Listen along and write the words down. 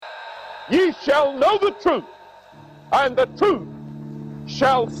Ye shall know the truth, and the truth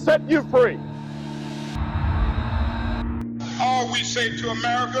shall set you free. All we say to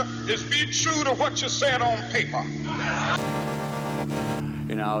America is be true to what you said on paper.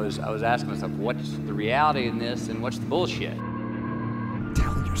 You know, I was asking myself, what's the reality in this and what's the bullshit?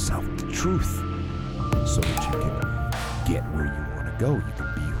 Tell yourself the truth so that you can get where you want to go. You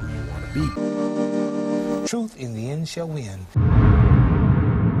can be who you want to be. Truth in the end shall win.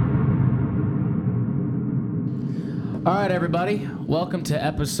 All right, everybody. Welcome to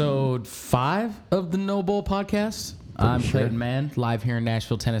episode 5 of the No Bull Podcast. I'm Clayton Mann, live here in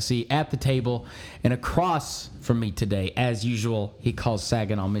Nashville, Tennessee, at the table. And across from me today, as usual, he calls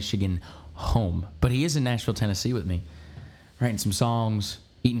Saginaw, Michigan home. But he is in Nashville, Tennessee with me, writing some songs,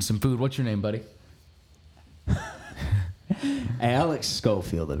 eating some food. What's your name, buddy? Alex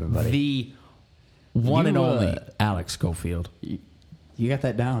Schofield, everybody. The one and only Alex Schofield. You got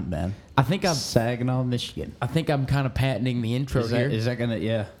that down, man. I think Saginaw, Michigan. I think I'm kind of patenting the intro here. Is that gonna?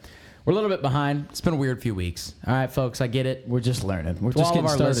 Yeah. We're a little bit behind. It's been a weird few weeks. All right, folks, I get it. We're just learning. We're To just all getting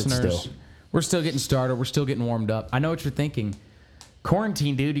of our started listeners, still. we're still getting started. We're still getting warmed up. I know what you're thinking.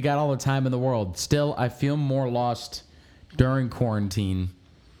 Quarantine, dude, you got all the time in the world. Still, I feel more lost during quarantine.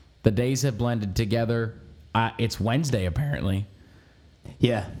 The days have blended together. It's Wednesday, apparently.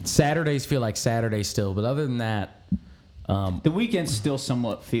 Yeah. Saturdays feel like Saturdays still, but other than that, The weekends still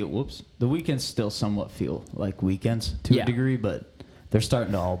somewhat feel. The weekends still somewhat feel like weekends to Yeah. a degree, but they're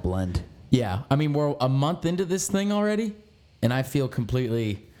starting to all blend. yeah. I mean, we're a month into this thing already, and I feel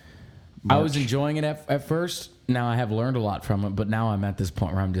completely... I was enjoying it at first. Now I have learned a lot from it, but now I'm at this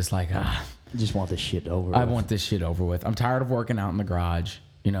point where I'm just like, I just want this shit over. I with. want this shit over with. I'm tired of working out in the garage.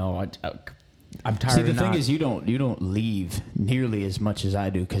 You know, I'm tired. See, the of thing not, is, you don't leave nearly as much as I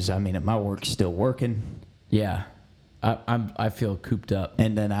do because I mean, my work's still working, yeah, I feel cooped up.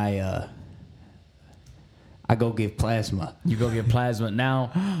 and then I go give plasma. You go get plasma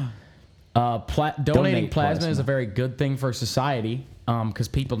now. Donating Donate plasma is plasma. a very good thing for society because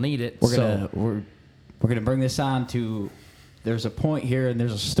people need it. We're gonna bring this on to. There's a point here, and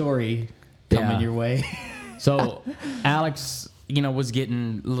there's a story coming Yeah. your way. So Alex, you know, was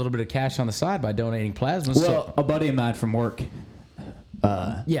getting a little bit of cash on the side by donating plasma. Well, a buddy of mine from work.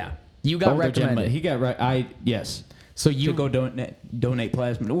 Yeah, you got older gentleman, recommended. He got right. Yes. So To you go donate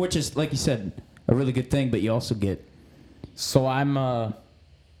plasma, which is like you said, a really good thing. But you also get. So I'm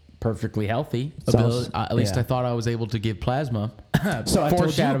perfectly healthy. Sounds- At least yeah. I thought I was able to give plasma. So I told you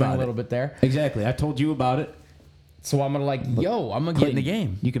Foreshadowing about a little it. bit there. Exactly. I told you about it. So I'm gonna I'm gonna get in the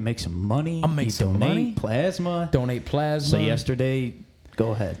game. You can make some money. I'll make you some donate money. Plasma. Donate plasma. So yesterday, go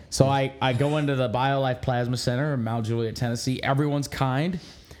ahead. So I go into the BioLife Plasma Center in Mount Juliet, Tennessee. Everyone's kind.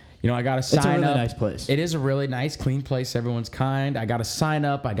 You know, I got to sign It's a really up. nice place. It is a really nice, clean place. Everyone's kind. I got to sign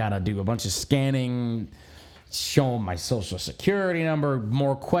up. I got to do a bunch of scanning, show them my social security number,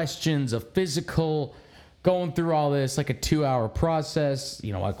 more questions, a physical, going through all this, like a 2-hour process.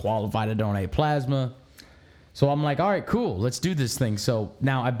 You know, I qualify to donate plasma. So I'm like, all right, cool. Let's do this thing. So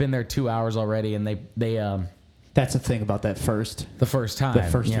now I've been there 2 hours already, and they That's the thing about that first. the first time. The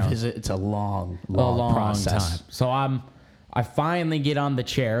first you know. visit, it's a long time. process. So I finally get on the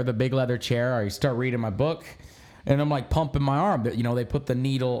chair, the big leather chair. I start reading my book, and I'm like pumping my arm. You know, they put the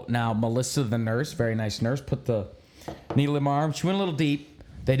needle. Now Melissa, the nurse, very nice nurse, put the needle in my arm. She went a little deep.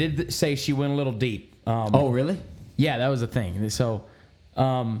 They did say she went a little deep. Oh, really? Yeah, that was the thing. So,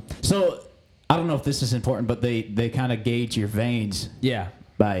 So I don't know if this is important, but they kind of gauge your veins yeah,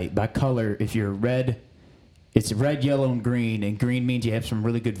 by color. If you're red, it's red, yellow, and green means you have some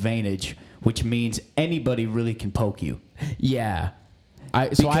really good veinage, which means anybody really can poke you. yeah. I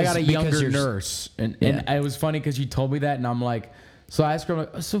got a Because younger you're- nurse, and Yeah. it was funny because you told me that, and I'm like, so I asked her, I'm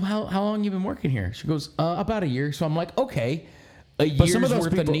like, so how long you been working here? She goes, about a year. So I'm like, okay, a year's some of those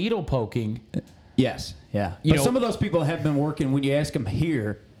worth of people- needle poking. Yes, yeah. You But know- some of those people have been working. When you ask them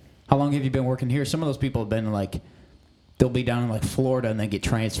here, how long have you been working here? Some of those people have been like, they'll be down in like Florida and then get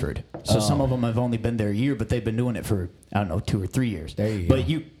transferred. So some of them have only been there a year, but they've been doing it for, I don't know, 2 or 3 years. There you But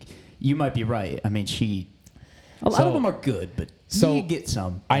go. you might be right. I mean, a lot So- of them are good, but so you get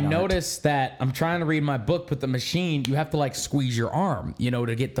some. I that aren't. noticed that I'm trying to read my book, but the machine, you have to like squeeze your arm, you know,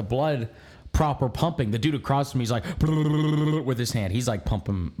 to get the blood proper pumping. The dude across from me is like with his hand. He's like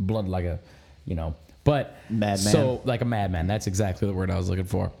pumping blood like a, you know, but Madman. So like a madman. That's exactly the word I was looking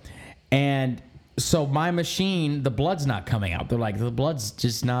for. And so my machine, the blood's not coming out. They're like, the blood's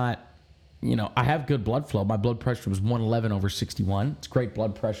just not, you know, I have good blood flow. My blood pressure was 111/61. It's great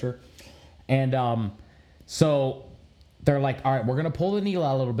blood pressure. And so they're like, all right, we're going to pull the needle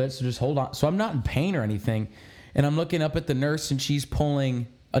out a little bit, so just hold on. So I'm not in pain or anything. And I'm looking up at the nurse, and she's pulling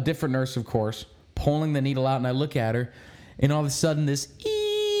a different nurse, of course, pulling the needle out, and I look at her, and all of a sudden this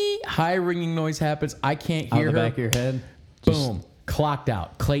high ringing noise happens. I can't hear Out the her. back of your head. Boom. Clocked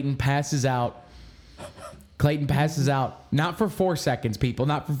out. Clayton passes out. Not for 4 seconds, people.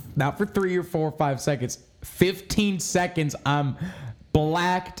 Not for 3 or 4 or 5 seconds. 15 seconds. I'm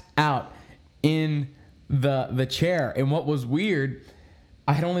blacked out in the chair. And what was weird,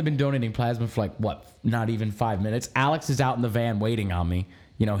 I had only been donating plasma for not even 5 minutes. Alex is out in the van waiting on me.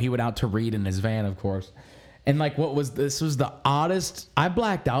 You know, he went out to read in his van, of course. And this was the oddest. I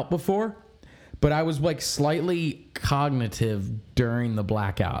blacked out before, but I was slightly cognitive during the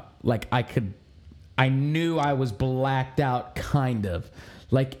blackout. I knew I was blacked out, kind of.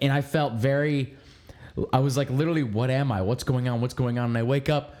 And I felt I was literally, what am I? What's going on? What's going on? And I wake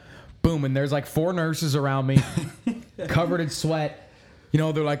up, boom, and there's 4 nurses around me, covered in sweat. You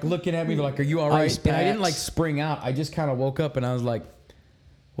know, they're looking at me, they're are you all right? And I didn't spring out. I just kind of woke up and I was like,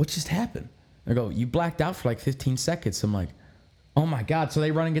 what just happened? They go, you blacked out for 15 seconds. I'm like, oh my God. So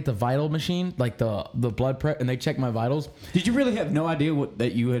they run and get the vital machine, the blood prep, and they check my vitals. Did you really have no idea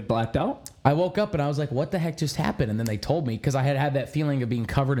that you had blacked out? I woke up and I was like, what the heck just happened? And then they told me, because I had that feeling of being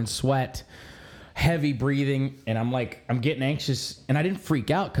covered in sweat, heavy breathing, and I'm getting anxious. And I didn't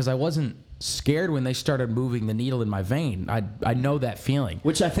freak out because I wasn't scared when they started moving the needle in my vein. I know that feeling.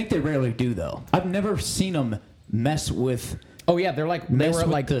 Which I think they rarely do, though. I've never seen them mess with... Oh, yeah. They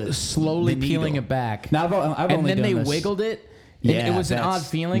were slowly peeling it back. Now, I've and only then they done this. wiggled it. And Yeah, it was an odd that's-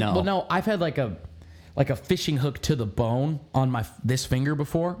 feeling. no. Well, no, I've had a fishing hook to the bone on this finger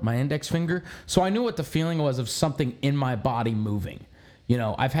before, my index finger. So I knew what the feeling was of something in my body moving. You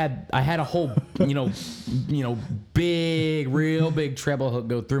know, I had a whole, real big treble hook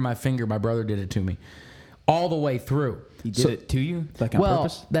go through my finger. My brother did it to me, all the way through. He did it to you, on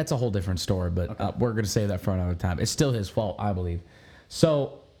purpose? That's a whole different story, but we're going to save that for another time. It's still his fault, I believe.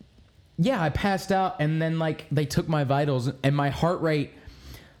 So, yeah, I passed out, and then they took my vitals, and my heart rate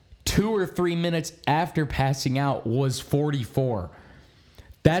 2 or 3 minutes after passing out was 44.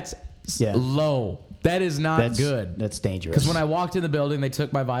 That's low. That is not good. That's dangerous. Because when I walked in the building, they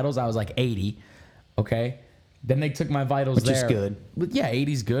took my vitals. I was 80. Okay. Then they took my vitals Which there. is good. But yeah,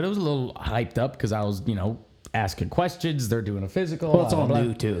 80's good. I was a little hyped up because I was, asking questions. They're doing a physical. Well, it's all blah, blah, new,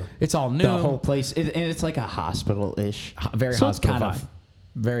 blah. too. It's all new. The whole place, and it's like a hospital-ish. Very so hospital it's kind vibe.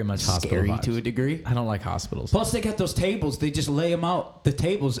 Very much hospital scary vibes. to a degree. I don't like hospitals. Plus, they got those tables. They just lay them out. The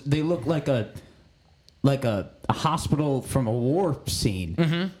tables, they look like a hospital from a war scene.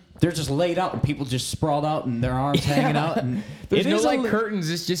 Mm-hmm. They're just laid out, and people just sprawled out, and their arms hanging out. And There's no curtains.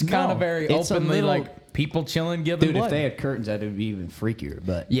 It's just kind of very it's a openly little- people chilling, giving Dude, blood. if they had curtains, that'd be even freakier.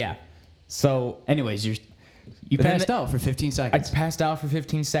 But Yeah. So anyways, you But then passed out for 15 I seconds. passed out for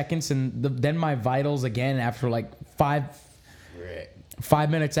 15 seconds, and then my vitals again after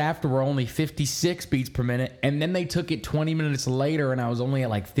 5 minutes after were only 56 beats per minute, and then they took it 20 minutes later, and I was only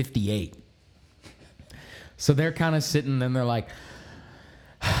at 58. So they're kind of sitting, and they're like,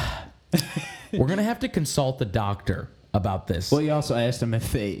 "We're gonna have to consult the doctor about this." Well, you also asked them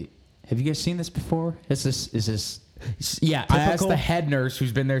if they have you guys seen this before? Is this Yeah, I asked typical? the head nurse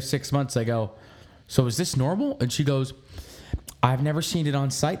who's been there 6 months. I go, so is this normal? And she goes, I've never seen it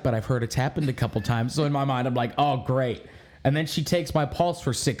on site, but I've heard it's happened a couple times. So in my mind, I'm like, oh, great. And then she takes my pulse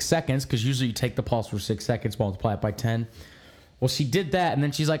for 6 seconds, because usually you take the pulse for 6 seconds, multiply it by 10. Well, she did that, and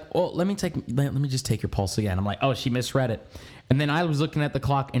then she's like, oh, let me just take your pulse again. I'm like, oh, she misread it. And then I was looking at the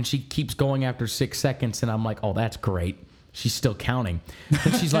clock, and she keeps going after 6 seconds, and I'm like, oh, that's great. She's still counting.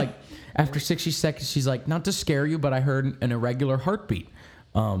 And she's like, after 60 seconds, she's like, not to scare you, but I heard an irregular heartbeat.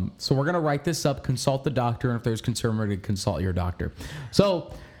 So we're going to write this up, consult the doctor, and if there's concern, we're going to consult your doctor.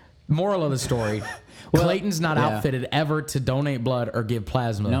 So, moral of the story, Clayton's not outfitted ever to donate blood or give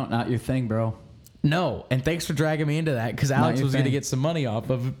plasma. no, not your thing, bro. No, and thanks for dragging me into that, because Alex your was going to thing. get some money off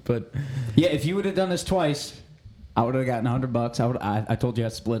of it, but... Yeah, if you would have done this twice, I would have gotten $100. I told you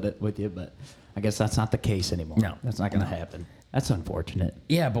I'd split it with you, but I guess that's not the case anymore. No. That's not going to happen. That's unfortunate.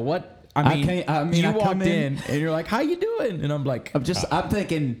 Yeah, but what... I mean, I you walked come in, and you're like, how you doing? And I'm like... I'm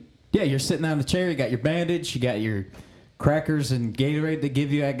thinking, yeah, you're sitting on the chair, you got your bandage, you got your crackers and Gatorade they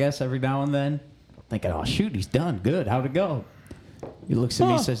give you, I guess, every now and then. Thinking, oh, shoot, he's done. Good. How'd it go? He looks at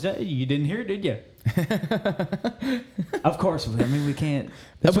me and says, hey, you didn't hear, did you? Of course. I mean, we can't.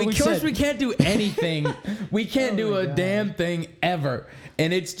 That's what we said. We can't do anything. We can't do a damn thing ever.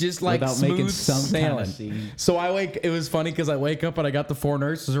 And it's just like Without smooth making some kind of sailing. scene. So it was funny because I wake up and I got the 4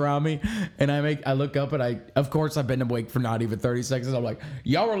 nurses around me, and I look up and of course I've been awake for not even 30 seconds. I'm like,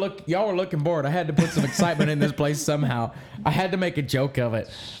 y'all were looking bored. I had to put some excitement in this place somehow. I had to make a joke of it.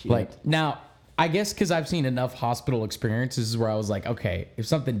 Like, now I guess because I've seen enough hospital experiences where I was like, okay, if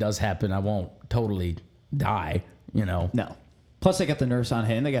something does happen, I won't totally die, you know? No. Plus, they got the nurse on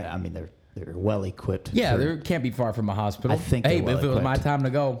hand. They're well equipped. Yeah, they can't be far from a hospital. I think hey, they're if it was my well-equipped. time to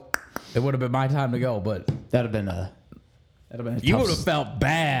go, it would have been my time to go, but That'd have been a you tough- would have felt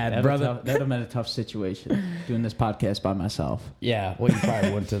bad, that'd brother. That'd have been a tough situation doing this podcast by myself. Yeah, well, you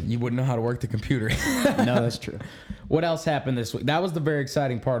probably wouldn't have. You wouldn't know how to work the computer. No, that's true. What else happened this week? That was the very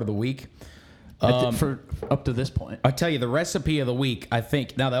exciting part of the week. For up to this point, I tell you, the recipe of the week, I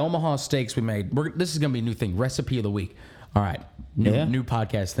think, now the Omaha steaks we made, this is going to be a new thing, recipe of the week. All right, new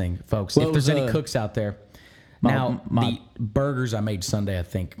podcast thing, folks. Well, if there's it was, any cooks out there. my- Now, my- the burgers I made Sunday, I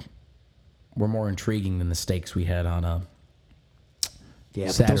think, were more intriguing than the steaks we had on yeah,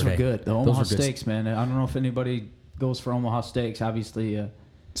 but Saturday. those were good. The Those Omaha were good. steaks, man. I don't know if anybody goes for Omaha steaks. Obviously,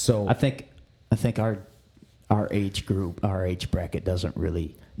 So I think our age group, our age bracket doesn't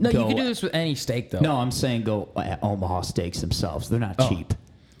really. no, go, you can do this with any steak, though. No, I'm saying go at Omaha steaks themselves. They're not Oh. cheap.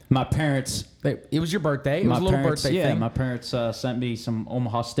 My parents. It was your birthday. It was a little birthday yeah, thing. my parents sent me some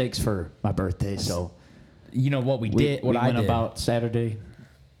Omaha steaks for my birthday. So You know what we did? What we I went did. about Saturday,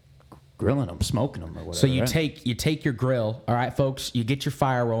 grilling them, smoking them, or whatever. So you right? take your grill, all right, folks. You get your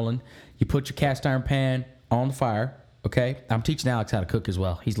fire rolling. You put your cast iron pan on the fire. Okay, I'm teaching Alex how to cook as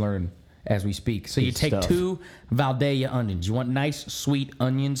well. He's learning as we speak. So you Good take stuff. 2 Valdea onions. You want nice, sweet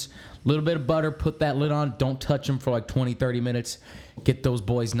onions. A little bit of butter. Put that lid on. Don't touch them for like 20, 30 minutes. Get those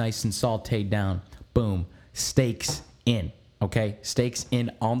boys nice and sauteed down. Boom. Steaks in. Okay, steaks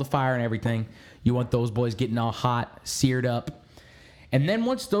in on the fire and everything. You want those boys getting all hot, seared up. And then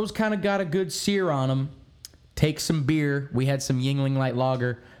once those kind of got a good sear on them, take some beer. We had some Yingling Light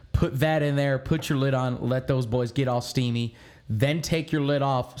Lager. Put that in there. Put your lid on. Let those boys get all steamy. Then take your lid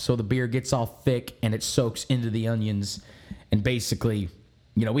off so the beer gets all thick and it soaks into the onions. And basically,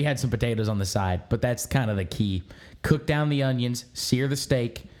 you know, we had some potatoes on the side, but that's kind of the key. Cook down the onions, sear the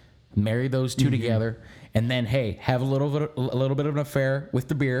steak, marry those 2 together, and then, hey, have a little bit of an affair with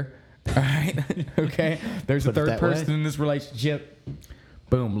the beer. All right? Okay? There's a Put it third that person way. in this relationship.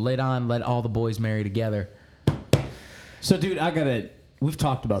 Boom, lid on, let all the boys marry together. So, dude, we've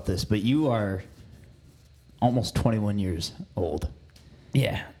talked about this, but you are almost 21 years old.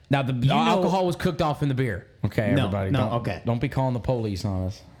 Yeah. Now, the alcohol was cooked off in the beer. Okay, No, everybody. no, don't, okay. Don't be calling the police on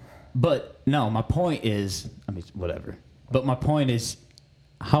us. But, no, my point is, whatever. But my point is,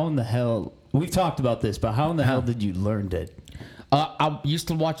 how in the hell, we've talked about this, but how in the hell did you learn to? I used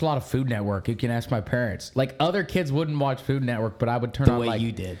to watch a lot of Food Network. You can ask my parents. Like, other kids wouldn't watch Food Network, but I would turn The on, way like,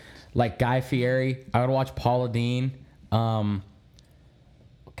 you did. Like Guy Fieri. I would watch Paula Deen.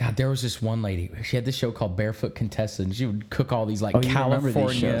 God, there was this one lady. She had this show called Barefoot Contestant. She would cook all these, like, Oh, you remember these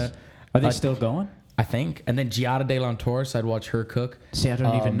California. shows? Are they still going? I think. And then Giada De Lantoris, I'd watch her cook. See, I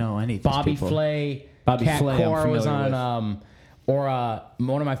don't even know any of these Bobby people. Flay. Bobby Kat Flay, I'm Core was familiar on,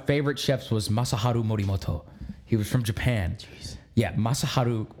 one of my favorite chefs was Masaharu Morimoto. He was from Japan. Yeah,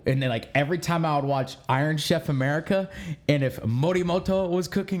 Masaharu. And then, like, every time I would watch Iron Chef America, and if Morimoto was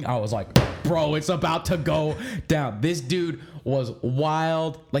cooking, I was like, bro, it's about to go down. This dude was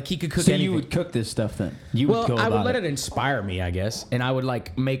wild. Like, he could cook So anything. you would cook this stuff then? You Well, would go I would about let it inspire me, I guess. And I would,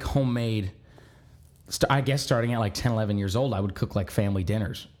 like, make homemade. I guess starting at like 10, 11 years old, I would cook like family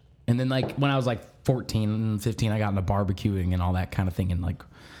dinners. And then, like, when I was like 14, 15, I got into barbecuing and all that kind of thing. And, like,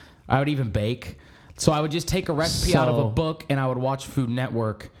 I would even bake. So I would just take a recipe out of a So- book and I would watch Food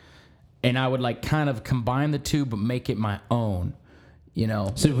Network. And I would, like, kind of combine the two, but make it my own, you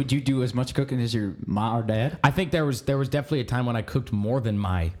know? So would you do as much cooking as your mom or dad? I think there was definitely a time when I cooked more than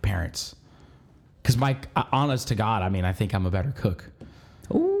my parents. Because honest to God, I mean, I think I'm a better cook.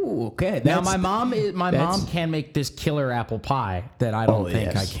 Ooh, okay. Now my mom can make this killer apple pie that I don't Oh,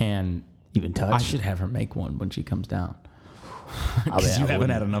 think yes. I can even touch. I should have her make one when she comes down. I mean, Because you I haven't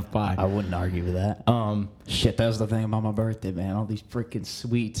wouldn't- had enough pie. I wouldn't argue with that. Shit, that was the thing about my birthday, man. All these freaking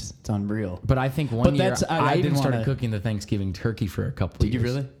sweets. It's unreal. But I think one But year that's- I I even didn't started wanna- cooking the Thanksgiving turkey for a couple Did you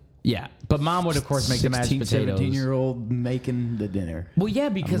years. really? Yeah. But mom would, of course, make the mashed 16, potatoes. 17-year-old making the dinner. Well, yeah,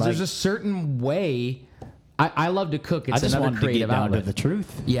 because I'm there's like- a certain way. I love to cook. It's I just another wanted to creative get down outlet. to the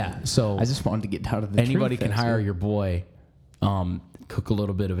truth. Yeah. So I just wanted to get down to the truth. anybody can That's hire it. your boy. Cook a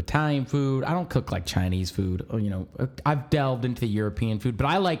little bit of Italian food. I don't cook like Chinese food. Or, you know, I've delved into the European food, but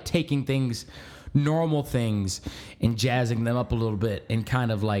I like taking things, normal things, and jazzing them up a little bit and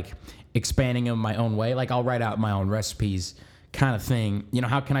kind of like expanding them my own way. Like I'll write out my own recipes, kind of thing. You know,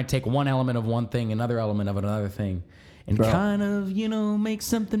 how can I take one element of one thing, another element of another thing, and Bro. kind of, you know, make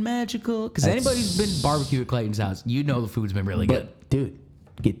something magical? Because anybody who's been barbecue at Clayton's house, you know the food's been really good. But, dude,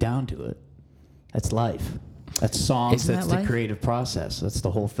 get down to it. That's life. That's songs. Isn't That's that the life? creative process. That's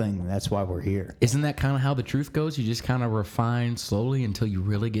the whole thing. That's why we're here. Isn't that kind of how the truth goes? You just kind of refine slowly until you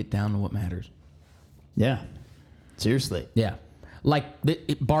really get down to what matters. Yeah. Seriously. Yeah. Like,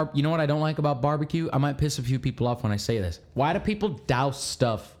 you know what I don't like about barbecue? I might piss a few people off when I say this. Why do people douse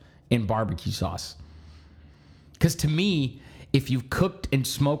stuff in barbecue sauce? Because to me, if you've cooked and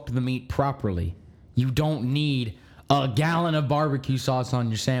smoked the meat properly, you don't need a gallon of barbecue sauce on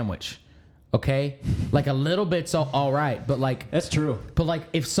your sandwich. Okay? Like, a little bit's all right. But, like, That's true.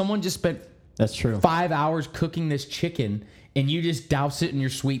 if someone just spent That's true. 5 hours cooking this chicken and you just douse it in your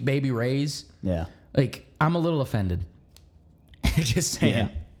Sweet Baby Ray's, Yeah. like, I'm a little offended. Just saying. Yeah.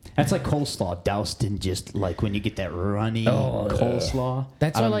 That's like coleslaw doused in just like when you get that runny coleslaw.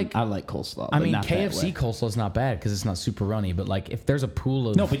 That's I why, don't- like- I like coleslaw. I but mean, not that KFC way. coleslaw is not bad because it's not super runny. But like, if there's a pool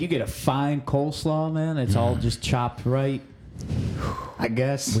of No, but you get a fine coleslaw, man. It's all just chopped right. I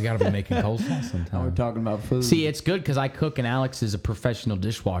guess. we gotta be making coleslaw We're sometime. talking about food. See, it's good because I cook and Alex is a professional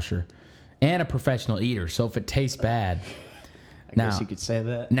dishwasher and a professional eater. So if it tastes bad, I guess you could say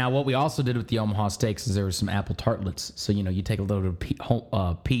that. now what we also did with the Omaha steaks is there was some apple tartlets. So you take a little bit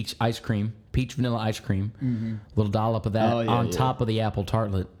of peach ice cream, peach vanilla ice cream, a little dollop of that Oh, yeah, on yeah. top of the apple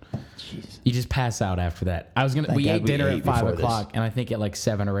tartlet. Jeez. You just pass out after that. Thank We God ate we dinner ate at 5 before this. o'clock, and I think at like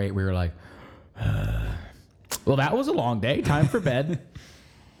 7 or 8 we were like, well, that was a long day. Time for bed.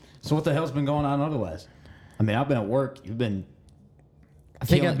 So what the hell's been going on otherwise? I mean, I've been at work. You've been I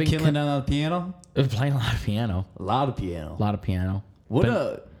think killing, I've been killing it on the piano. playing a lot of piano. A lot of piano. A lot of piano.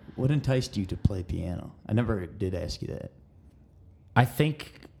 What enticed you to play piano? I never did ask you that. I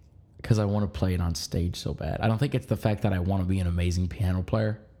think because I want to play it on stage so bad. I don't think it's the fact that I want to be an amazing piano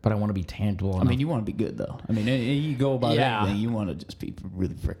player, but I want to be tangible. I mean, you want to be good though. I mean, you go about Yeah. anything, you want to just be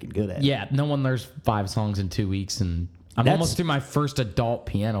really freaking good at it. yeah, no one learns 5 songs in 2 weeks, and I'm That's- almost through my first adult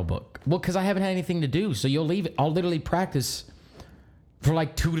piano book. Well, because I haven't had anything to do, so you'll leave it. I'll literally practice for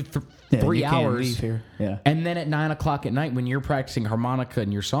like 2 to Yeah, 3 you can't hours leave here. Yeah. And then at 9 o'clock at night, when you're practicing harmonica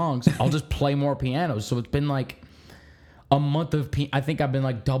and your songs, I'll just play more piano. So it's been like a month of I think I've been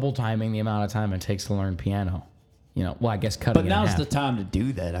like double timing the amount of time it takes to learn piano. Well, I guess cutting But it in now's half. the time to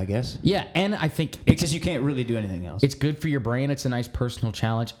do that, I guess, Yeah, and I think because you can't really do anything else. it's good for your brain. It's a nice personal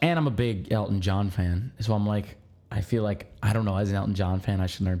challenge. And I'm a big Elton John fan. So I'm like, I feel like, I don't know, as an Elton John fan, I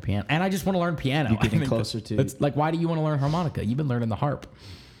should learn piano. And I just want to learn piano. You're getting I think closer to- It's like, why do you want to learn harmonica? You've been learning the harp.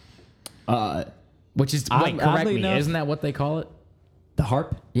 Which is, Oddly correct me, enough- isn't that what they call it? The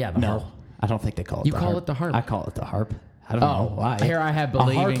harp? Yeah, the no, harp. I don't think they call it. You the call harp. it the harp. I call it the harp. I don't know why. Here I have A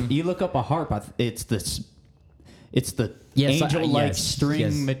harp, believing. you look up a harp. It's the Yes, angel-like yes, string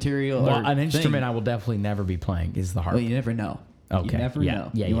yes. material. Well, or an instrument thing. I will definitely never be playing is the harp. Well, you never know. Okay. You never Yeah.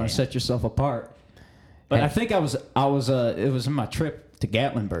 know. Yeah, you yeah, want to yeah. set yourself apart. But Hey. I think I was. It was in my trip to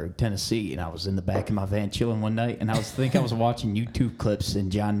Gatlinburg, Tennessee, and I was in the back of my van chilling one night, and I was watching YouTube clips, and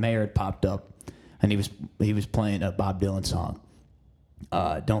John Mayer had popped up, and he was playing a Bob Dylan song.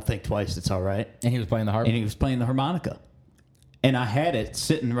 Don't think twice. It's all right. And he was playing the harp? And he was playing the harmonica. And I had it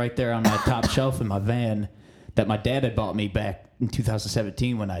sitting right there on my top shelf in my van that my dad had bought me back in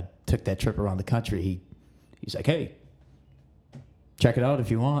 2017 when I took that trip around the country. He's like, hey, check it out if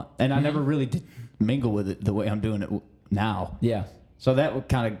you want. And I never really did mingle with it the way I'm doing it now. Yeah. So that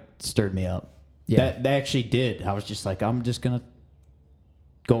kind of stirred me up. Yeah. That actually did. I was just like, I'm just going to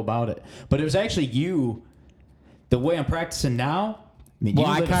go about it. But it was actually you, the way I'm practicing now. I mean, Well,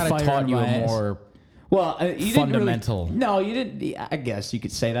 you I lit a kind of fire taught in you my a ass. more. Well, you fundamental. Didn't really, no, you didn't. I guess you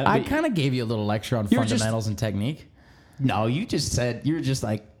could say that. I but- kind of gave you a little lecture on You were just- fundamentals and technique. No, you just said, you were just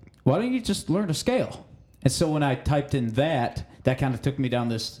like, why don't you just learn to scale? And so when I typed in that kind of took me down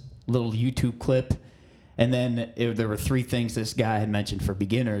this little YouTube clip. And then there were 3 things this guy had mentioned for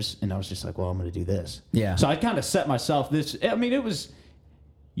beginners. And I was just like, well, I'm going to do this. Yeah. So I kind of set myself this. I mean, it was,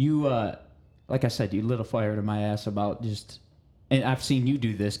 you, like I said, you lit a fire to my ass about just, and I've seen you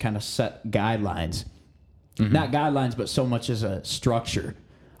do this, kind of set guidelines. Mm-hmm. Not guidelines, but so much as a structure.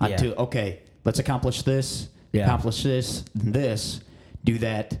 Yeah. Onto, okay, let's accomplish this, Yeah. accomplish this, and this, do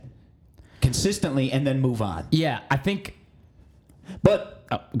that consistently, and then move on. Yeah, I think. But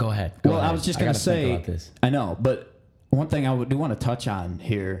Go ahead. well, I was just going to gotta think say, about this. I know, but one thing I do want to touch on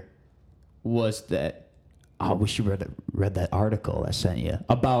here was that I wish you read that article I sent you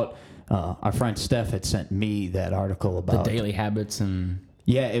about our friend Steph had sent me that article The about daily habits and.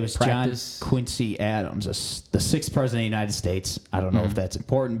 Yeah, it was practice. John Quincy Adams, the 6th president of the United States. I don't know Mm-hmm. if that's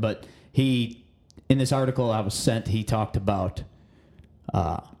important, but he, in this article I was sent, he talked about,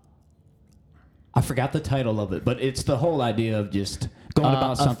 I forgot the title of it, but it's the whole idea of just going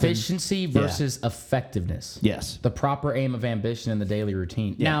about something. Efficiency versus effectiveness. Yes. The proper aim of ambition in the daily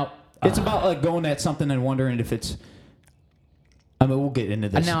routine. Now, It's about like going at something and wondering if it's. I mean, we'll get into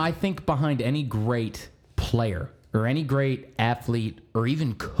this. Now, I think behind any great player or any great athlete or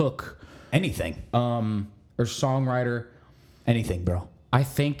even cook Anything. or songwriter, Anything, bro. I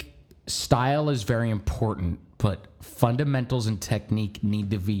think style is very important, but fundamentals and technique need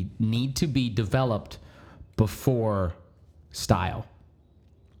to be developed before style.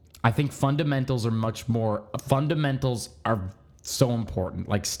 I think fundamentals are so important.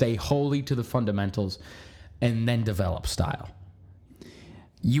 Like, stay wholly to the fundamentals and then develop style.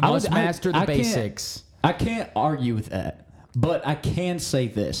 You must master the basics. I can't argue with that, but I can say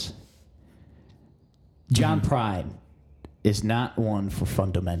this. John Prine is not one for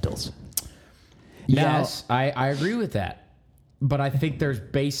fundamentals. Yes, I agree with that. But I think there's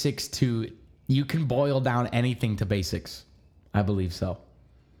basics to... You can boil down anything to basics. I believe so.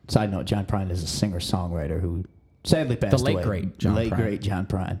 Side note, John Prine is a singer-songwriter who sadly passed away. The late, great John Prine. Great John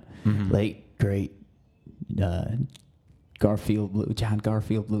Prine. Late, great John Garfield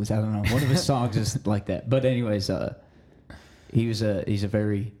Blues. I don't know. One of his songs is like that. But anyways, he's a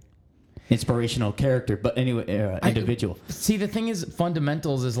very inspirational character. But anyway, individual. See, the thing is,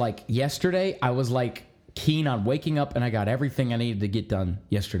 fundamentals is like yesterday, I was like keen on waking up and I got everything I needed to get done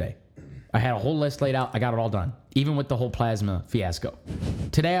yesterday. I had a whole list laid out. I got it all done, even with the whole plasma fiasco.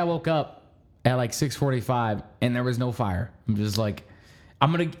 Today I woke up at like 6:45 and there was no fire. I'm just like, So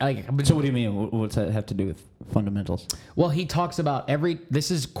what do you mean? What's that have to do with fundamentals? Well, he talks about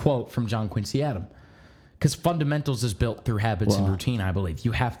this is quote from John Quincy Adams, because fundamentals is built through habits and routine. I believe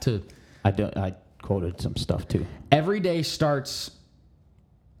you have to. I quoted some stuff too. Every day starts.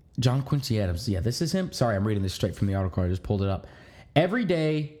 John Quincy Adams. Yeah, this is him. Sorry, I'm reading this straight from the article. I just pulled it up. Every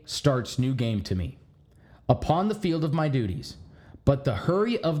day starts new game to me, upon the field of my duties, but the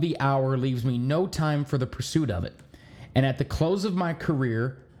hurry of the hour leaves me no time for the pursuit of it. And at the close of my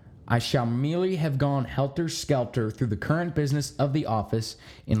career, I shall merely have gone helter-skelter through the current business of the office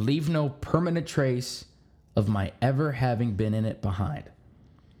and leave no permanent trace of my ever having been in it behind.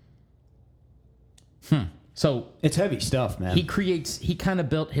 So it's heavy stuff, man. He kind of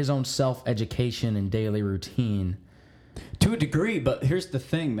built his own self-education and daily routine. To a degree, but here's the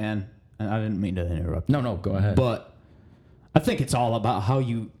thing, man. And I didn't mean to interrupt. No, go ahead. But I think it's all about how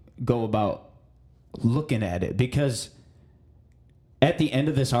you go about looking at it. Because at the end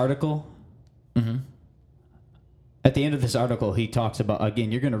of this article, he talks about,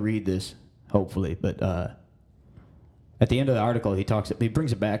 again, you're going to read this, hopefully, but at the end of the article, he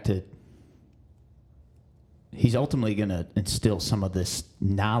brings it back to, he's ultimately going to instill some of this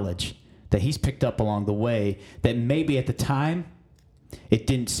knowledge that he's picked up along the way that maybe at the time it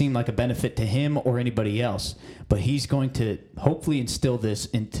didn't seem like a benefit to him or anybody else, but he's going to hopefully instill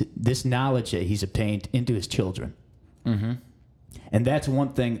this knowledge that he's obtained into his children. And that's one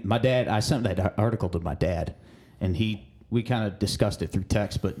thing. My dad, I sent that article to my dad, and we kind of discussed it through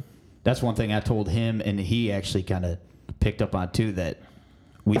text, but that's one thing I told him, and he actually kind of picked up on too, that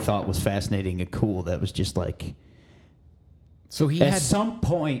we thought was fascinating and cool. That was just like, so at some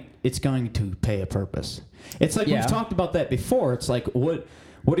point, it's going to pay a purpose. It's like we've talked about that before. It's like, what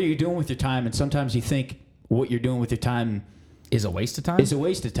are you doing with your time? And sometimes you think what you're doing with your time is a waste of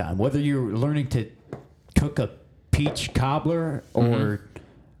time. Whether you're learning to cook a peach cobbler or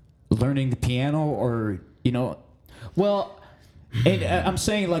learning the piano, or Well, and I'm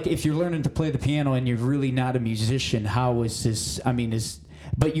saying, like, if you're learning to play the piano and you're really not a musician, how is this? I mean,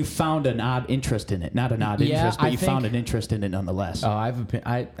 but you found an odd interest in it. Not an odd interest, but you found an interest in it nonetheless. Oh, I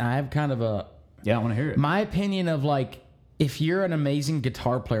have kind of a... Yeah, I want to hear it. My opinion of, like, if you're an amazing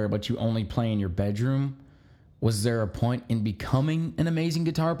guitar player but you only play in your bedroom, was there a point in becoming an amazing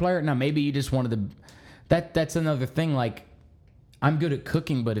guitar player? Now, maybe you just wanted to... That's another thing. Like, I'm good at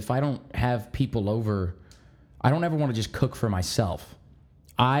cooking, but if I don't have people over, I don't ever want to just cook for myself.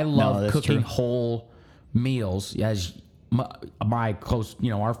 I love cooking whole meals. As my close,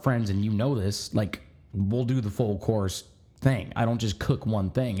 our friends, and this, like, we'll do the full course thing. I don't just cook one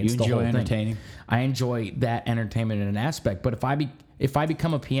thing. It's you enjoy the whole entertaining. Thing. I enjoy that entertainment in an aspect. But if I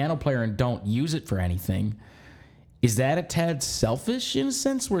become a piano player and don't use it for anything, is that a tad selfish in a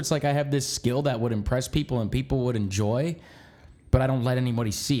sense, where it's like I have this skill that would impress people and people would enjoy, but I don't let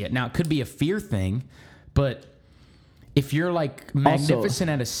anybody see it? Now, it could be a fear thing, but if you're like magnificent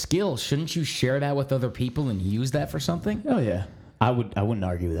at a skill, shouldn't you share that with other people and use that for something? Oh yeah, I wouldn't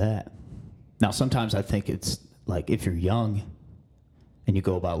argue with that. Now, sometimes I think it's like if you're young and you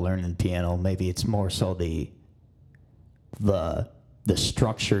go about learning the piano, maybe it's more so the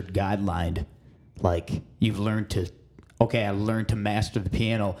structured guideline. Like, you've learned I learned to master the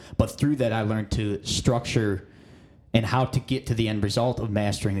piano, but through that I learned to structure and how to get to the end result of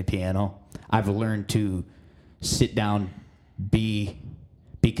mastering the piano, I've learned to sit down, be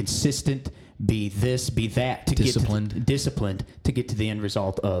consistent, be this, be that, to disciplined to get to the end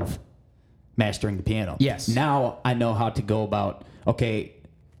result of mastering the piano. Yes. Now I know how to go about, okay,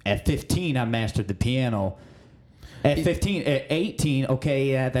 at 15 I mastered the piano. At 15, at 18,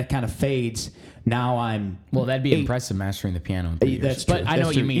 okay, yeah, that kind of fades. Now I'm... Well, that'd be impressive mastering the piano in 3 years. That's true. But I know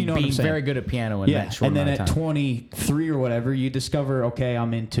what you mean, being very good at piano in that short and then amount of at time. 23 or whatever, you discover, okay,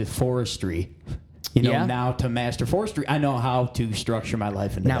 I'm into forestry. You know, Yeah. now to master forestry, I know how to structure my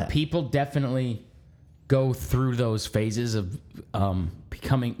life into Now, that. people definitely go through those phases of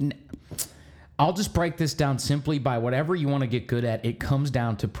becoming... I'll just break this down simply by whatever you want to get good at. It comes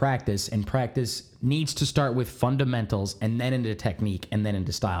down to practice, and practice needs to start with fundamentals and then into technique and then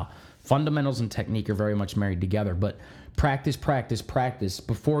into style. Fundamentals and technique are very much married together, but practice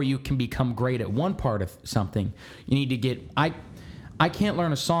before you can become great at one part of something. You need to get... I can't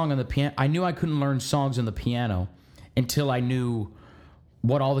learn a song on the piano. I knew I couldn't learn songs on the piano until I knew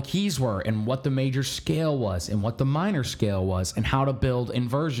what all the keys were and what the major scale was and what the minor scale was and how to build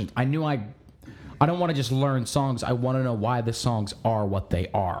inversions. I knew I don't want to just learn songs. I want to know why the songs are what they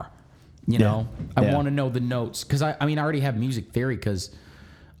are. You know? I want to know the notes. Because, I mean, I already have music theory because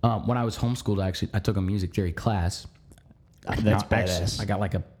when I was homeschooled, actually, I took a music theory class. That's badass. I got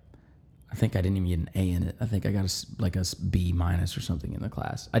like I think I didn't even get an A in it. I think I got a B minus or something in the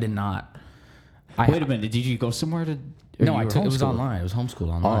class. I did not. Wait a minute. Did you go somewhere to... No, it was online. It was homeschooled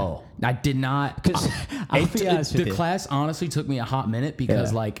online. Oh. I did not. Because The class honestly took me a hot minute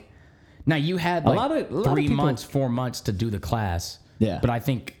because, now you had like lot of 3 people- months, 4 months to do the class. Yeah. But I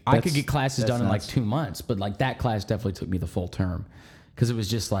think I could get classes done in like nuts. 2 months. But like that class definitely took me the full term because it was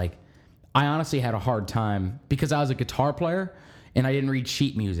just like, I honestly had a hard time because I was a guitar player and I didn't read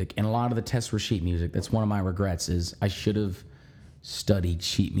sheet music. And a lot of the tests were sheet music. That's one of my regrets is I should have studied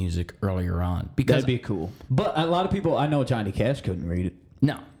sheet music earlier on. Because That'd be cool. But a lot of people... I know Johnny Cash couldn't read it.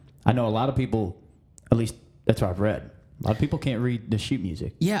 No. I know a lot of people... At least that's what I've read. A lot of people can't read the sheet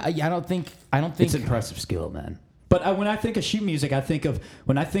music. Yeah, I don't think It's impressive skill, man. But when I think of sheet music,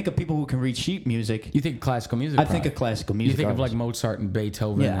 when I think of people who can read sheet music, you think of classical music. I think of classical music. You think of like artists. Mozart and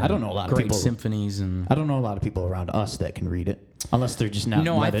Beethoven. Yeah, and I don't know a lot of great people- symphonies and. I don't know a lot of people around us that can read it, unless they're just not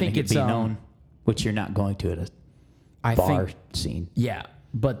No, I letting think it it's, be known, which you're not going to at a bar scene. Yeah,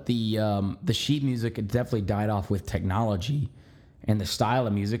 but the sheet music it definitely died off with technology and the style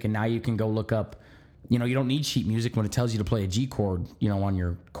of music, and now you can go look up. You know, you don't need sheet music when it tells you to play a G chord, you know, on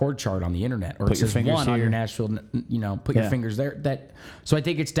your chord chart on the internet, or Put it your says fingers one on here. your Nashville. You know, put your fingers there. So I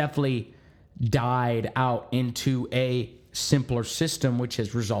think it's definitely died out into a simpler system, which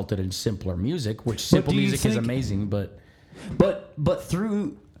has resulted in simpler music. Which simple do you music is think- amazing, but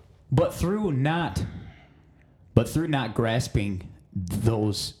through not grasping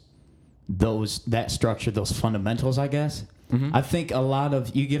that structure, those fundamentals, I guess. Mm-hmm. I think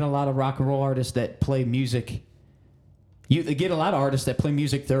you get a lot of rock and roll artists that play music. You get a lot of artists that play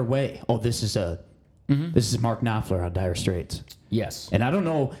music their way. Oh, this is Mark Knopfler on Dire Straits. yes. And I don't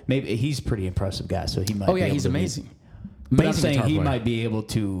know, maybe he's a pretty impressive guy, so he might. Oh be yeah, able he's to read- amazing. But I'm Amazing saying guitar he player. might be able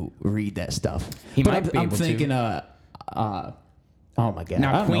to read that stuff. He But might be I'm able to. thinking, oh my God. I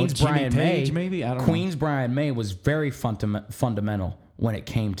Now, don't know, Queen's Jimmy Brian Page, May, maybe? I don't know. Queen's Brian May was very fundamental when it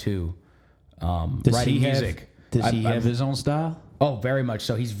came to Does writing he music. Does he have his own style? Oh, very much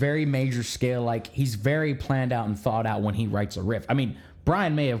so. He's very major scale. Like he's very planned out and thought out when he writes a riff. I mean,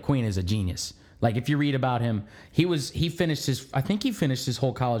 Brian May of Queen is a genius. Like if you read about him, he finished his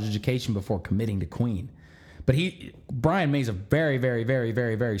whole college education before committing to Queen. But Brian May's a very, very, very,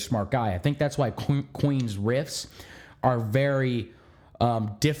 very, very smart guy. I think that's why Queen's riffs are very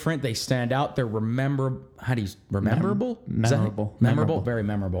different. They stand out. They're memorable. Memorable. Memorable. Very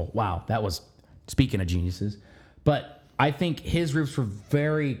memorable. Wow, that was speaking of geniuses. But I think his riffs were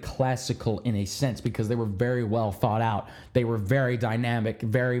very classical in a sense because they were very well thought out. They were very dynamic,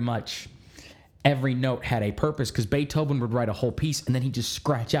 very much. Every note had a purpose because Beethoven would write a whole piece and then he'd just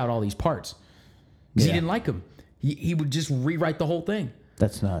scratch out all these parts because he didn't like them. He would just rewrite the whole thing.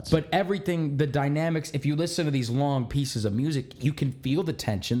 That's nuts. But everything, the dynamics, if you listen to these long pieces of music, you can feel the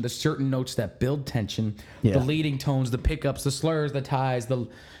tension, the certain notes that build tension, the leading tones, the pickups, the slurs, the ties,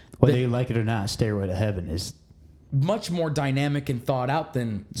 whether you like it or not, Stairway to Heaven is much more dynamic and thought out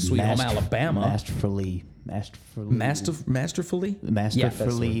than Sweet Home Alabama. Masterfully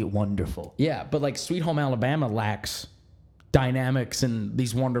wonderful. Yeah, but like Sweet Home Alabama lacks dynamics and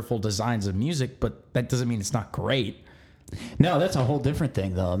these wonderful designs of music, but that doesn't mean it's not great. No, that's a whole different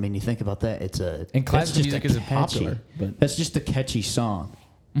thing, though. I mean, you think about that. And classical music isn't popular, but- that's just a catchy song.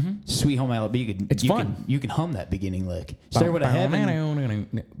 Sweet Home Alabama. It's fun. You can hum that beginning lick. Stairway to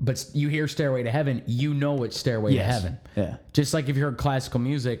Heaven. But you hear Stairway to Heaven, you know it's Stairway to Heaven. Yeah. Just like if you heard classical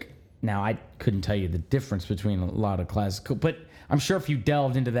music. Now, I couldn't tell you the difference between a lot of classical, but I'm sure if you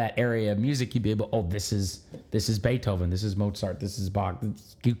delved into that area of music, you'd be able, this is Beethoven, this is Mozart, this is Bach.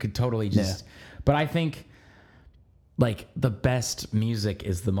 You could totally just, but I think like the best music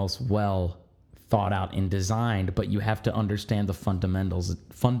is the most well thought out and designed, but you have to understand the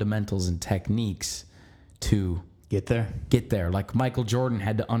fundamentals and techniques to get there. Like Michael Jordan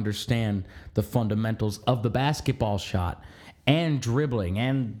had to understand the fundamentals of the basketball shot and dribbling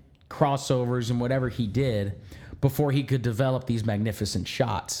and crossovers and whatever he did before he could develop these magnificent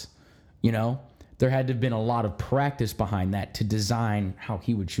shots. You know, there had to have been a lot of practice behind that to design how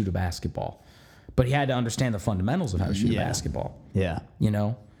he would shoot a basketball. But he had to understand the fundamentals of how to shoot a basketball. Yeah. You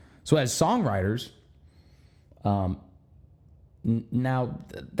know? So as songwriters, now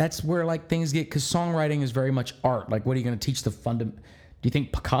that's where like things get, because songwriting is very much art. Like, what are you going to teach do you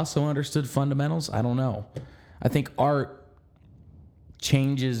think Picasso understood fundamentals? I don't know. I think art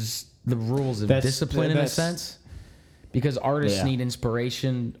changes the rules of discipline in a sense, because artists need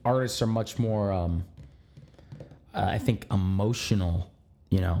inspiration. Artists are much more, I think, emotional,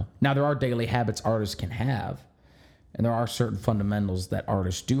 you know. Now, there are daily habits artists can have, and there are certain fundamentals that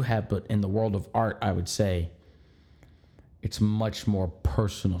artists do have, but in the world of art, I would say it's much more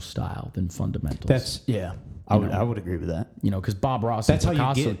personal style than fundamentals. I would agree with that. You know, because Bob Ross and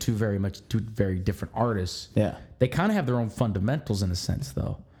Picasso, two very different artists. Yeah. They kind of have their own fundamentals in a sense,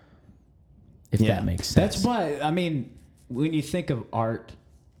 though, if that makes sense. That's why, I mean, when you think of art,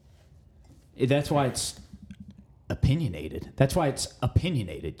 that's why it's opinionated. That's why it's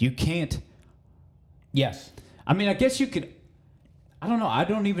opinionated. You can't... Yes. I mean, I guess you could... I don't know. I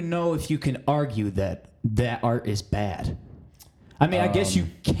don't even know if you can argue that art is bad. I mean, I guess you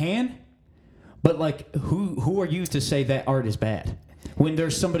can, but like, who are you to say that art is bad? When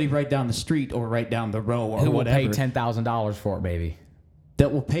there's somebody right down the street or right down the row or who whatever... will pay $10,000 for it, baby.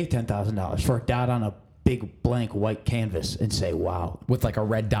 That will pay $10,000 for a dot on a big blank white canvas and say, wow. With like a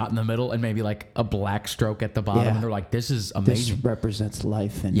red dot in the middle and maybe like a black stroke at the bottom. Yeah. And they're like, this is amazing. This represents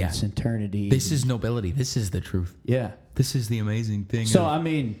life and its eternity. This is nobility. This is the truth. Yeah. This is the amazing thing. So, I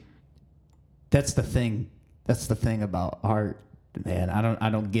mean, that's the thing. That's the thing about art, man. I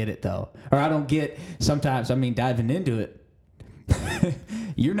don't get it, though. Or I don't get, sometimes, I mean, diving into it,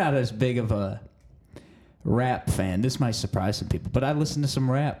 you're not as big of a rap fan. This might surprise some people, but I listen to some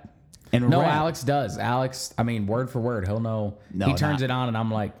rap. And no, rap, Alex does. Alex, I mean, word for word, he'll know. No, he turns it on, and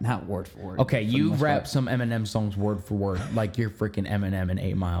I'm like, not word for word. okay, you rap some Eminem songs word for word, like you're freaking Eminem in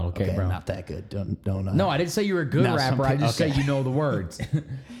 8 Mile, okay, bro? Not that good. Don't. No, I didn't say you were a good rapper. I just say you know the words.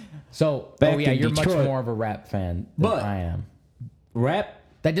 So, Back in you're Detroit. much more of a rap fan than I am. Rap.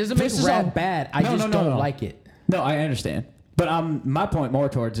 That doesn't make rap bad. I just don't like it. No, I understand. But my point more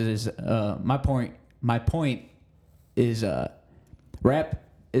towards it is my point is rap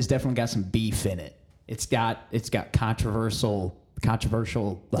has definitely got some beef in it. It's got controversial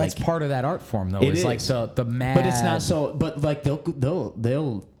like, that's part of that art form though. It's like the mad. But it's not so. But like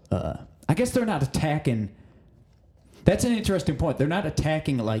they'll I guess they're not attacking. That's an interesting point. They're not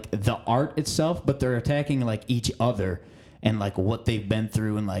attacking like the art itself, but they're attacking like each other and like what they've been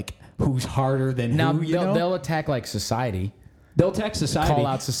through and like who's harder than now, who. They'll attack like society. They'll attack society. Call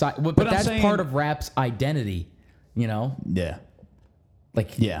out society. But that's part of rap's identity, you know? Yeah.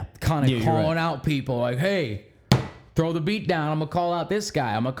 Like, yeah. Kind of calling out people like, hey, throw the beat down. I'm going to call out this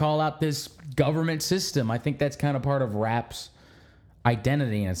guy. I'm going to call out this government system. I think that's kind of part of rap's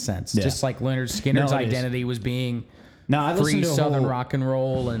identity in a sense. Yeah. Just like Lynyrd Skynyrd's identity was being free Southern rock and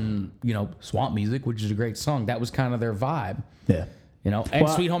roll and, you know, swamp music, which is a great song. That was kind of their vibe. Yeah. You know, and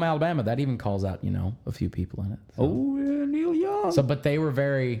Sweet Home Alabama, that even calls out, you know, a few people in it. So. Oh, yeah, Neil Young. So, but they were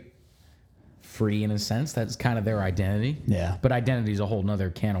very free in a sense. That's kind of their identity. Yeah. But identity is a whole nother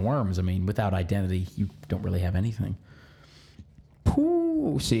can of worms. I mean, without identity, you don't really have anything.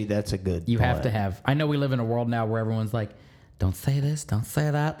 Ooh, see, that's a good You point. have to have. I know we live in a world now where everyone's like, don't say this, don't say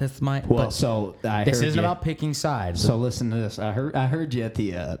that. This might. Well, but so this isn't about picking sides. So listen to this. I heard you at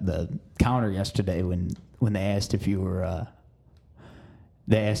the counter yesterday when they asked if you were a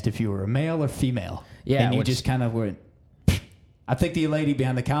male or female. Yeah, and you just kind of went. I think the lady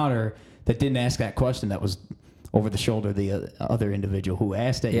behind the counter that didn't ask that question, that was over the shoulder of the other individual who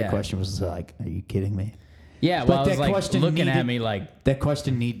asked that question, was like, "Are you kidding me?" Yeah, well, I was like looking at me like that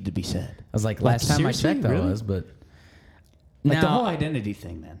question needed to be said. I was like, last time I checked, that was, but like now, the whole identity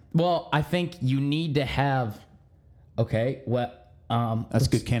thing, man. Well, I think you need to have. Okay, well, that's a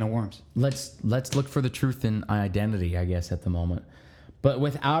good can of worms. Let's look for the truth in identity, I guess, at the moment. But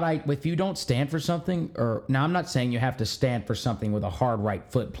if you don't stand for something, or now I'm not saying you have to stand for something with a hard right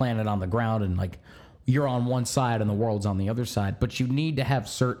foot planted on the ground and like you're on one side and the world's on the other side, but you need to have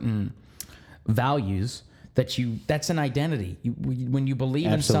certain values that's an identity. When you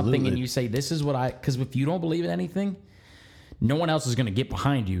believe in something and you say, this is what because if you don't believe in anything, no one else is going to get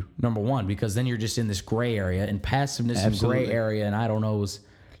behind you, number one, because then you're just in this gray area, and passiveness and gray area, and I don't know,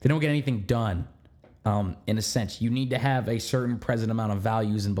 they don't get anything done. In a sense, you need to have a certain present amount of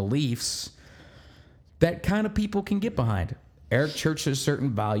values and beliefs that kind of people can get behind. Eric Church has certain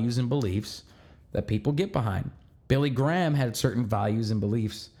values and beliefs that people get behind. Billy Graham had certain values and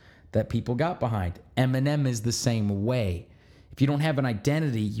beliefs that people got behind. Eminem is the same way. If you don't have an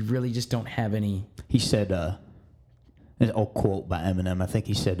identity, you really just don't have any. He said, an old quote by Eminem, I think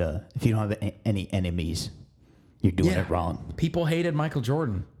he said, if you don't have any enemies, you're doing it wrong. People hated Michael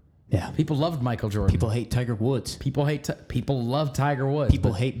Jordan. Yeah. People loved Michael Jordan. People hate Tiger Woods. People love Tiger Woods.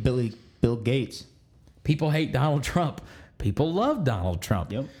 People hate Bill Gates. People hate Donald Trump. People love Donald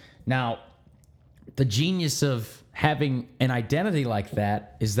Trump. Yep. Now, the genius of having an identity like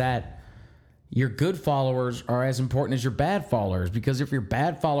that is that your good followers are as important as your bad followers, because if your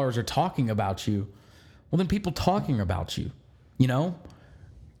bad followers are talking about you, well, then people talking about you, you know?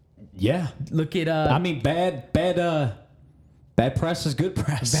 Yeah. Look at I mean, bad press is good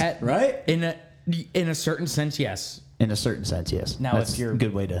press, right? In a certain sense, yes. In a certain sense, yes. Now, that's if you're a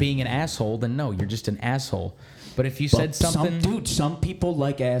good way to being an asshole, then no, you're just an asshole. But if you said something, some people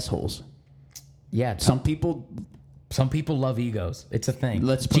like assholes. Yeah, some people love egos. It's a thing.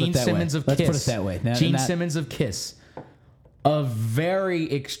 Let's put it that way. Let's put it that way. Gene Simmons of Kiss, a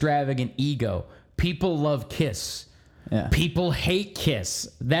very extravagant ego. People love Kiss. Yeah. People hate Kiss.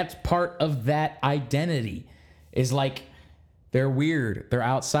 That's part of that identity. Is like, they're weird. They're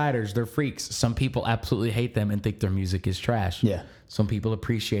outsiders. They're freaks. Some people absolutely hate them and think their music is trash. Yeah. Some people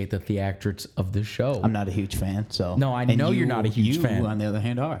appreciate the theatrics of the show. I'm not a huge fan, so. No, I know you're not a huge fan. You, on the other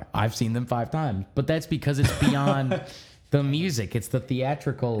hand, are. I've seen them 5 times. But that's because it's beyond the music. It's the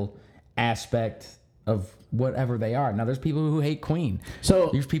theatrical aspect of whatever they are. Now, there's people who hate Queen. So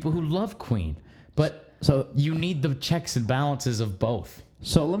there's people who love Queen. But you need the checks and balances of both.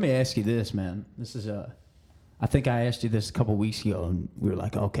 So let me ask you this, man. This is I think I asked you this a couple weeks ago, and we were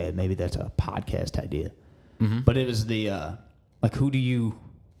like, okay, maybe that's a podcast idea. Mm-hmm. But it was the, who do you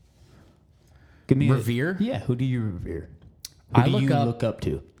give me revere? Who do you revere? Who do you look up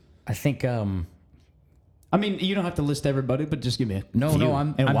to? I think, I mean, you don't have to list everybody, but just give me a few. No,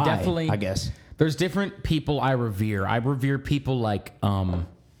 I'm why, definitely, I guess. There's different people I revere. I revere people like,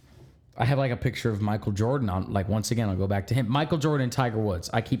 I have like a picture of Michael Jordan on, like, once again, I'll go back to him. Michael Jordan and Tiger Woods.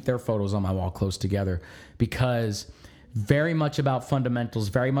 I keep their photos on my wall close together because very much about fundamentals,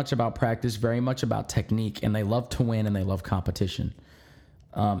 very much about practice, very much about technique, and they love to win and they love competition.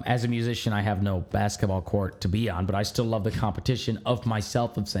 As a musician, I have no basketball court to be on, but I still love the competition of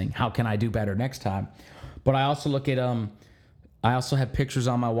myself, of saying, how can I do better next time? But I also look at, I also have pictures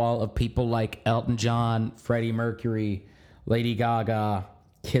on my wall of people like Elton John, Freddie Mercury, Lady Gaga,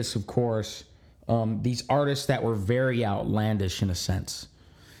 Kiss, of course, these artists that were very outlandish in a sense.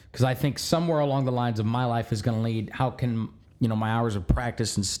 Because I think somewhere along the lines of my life is going to lead, how can, my hours of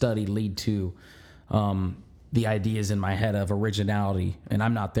practice and study lead to the ideas in my head of originality. And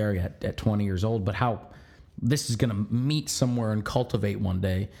I'm not there yet at 20 years old, but how this is going to meet somewhere and cultivate one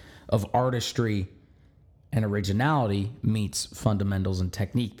day of artistry and originality meets fundamentals and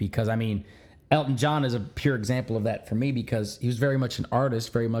technique. Because, I mean, Elton John is a pure example of that for me because he was very much an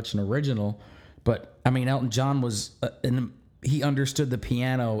artist, very much an original. But, I mean, Elton John was, he understood the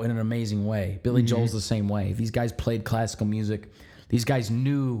piano in an amazing way. Billy Joel's the same way. These guys played classical music. These guys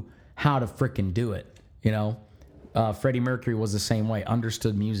knew how to frickin' do it, Freddie Mercury was the same way,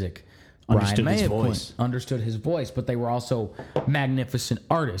 understood music. Understood his voice. Understood his voice, but they were also magnificent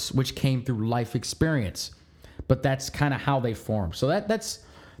artists, which came through life experience. But that's kind of how they formed. So that's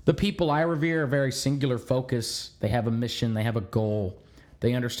the people I revere, a very singular focus. They have a mission. They have a goal.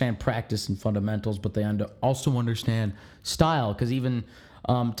 They understand practice and fundamentals, but they also understand style. Because even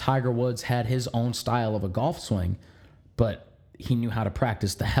Tiger Woods had his own style of a golf swing, but he knew how to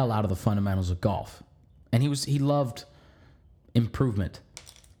practice the hell out of the fundamentals of golf. And he loved improvement.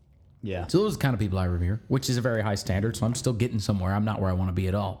 Yeah. So those are the kind of people I revere, which is a very high standard. So I'm still getting somewhere. I'm not where I want to be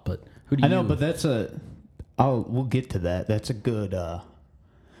at all. But who do you? I know, but that's we'll get to that. That's a good.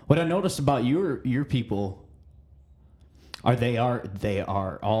 What I noticed about your people are they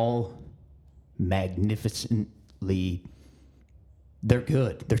are all magnificently. They're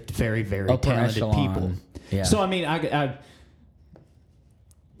good. They're very, very Upper talented echelon. people. Yeah. So I mean,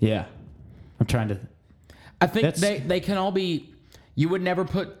 yeah. I'm trying to. I think they can all be. You would never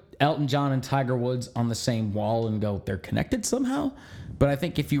put Elton John and Tiger Woods on the same wall and go, they're connected somehow. But I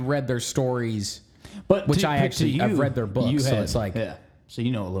think if you read their stories, But which I've read their books, so it's like, yeah. So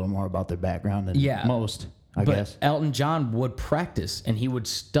you know a little more about their background than Yeah. most, I but guess. Elton John would practice and he would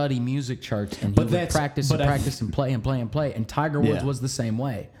study music charts and he But would that's- practice but and I- practice and play and play and play. And Tiger Woods Yeah. was the same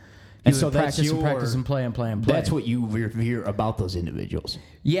way. He And would so that's practice and your- practice and play and play and play. That's what you revere about those individuals.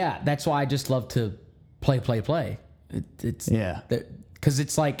 Yeah, that's why I just love to play. It's Yeah. because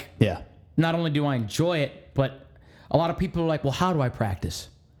it's like Yeah. not only do I enjoy it, but a lot of people are like, well, how do I practice?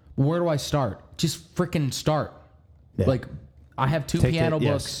 Where do I start? Just freaking start. Yeah. Like I have 2 Take piano it,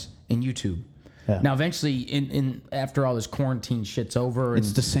 yes. books in YouTube. Yeah. Now eventually in after all this quarantine shit's over and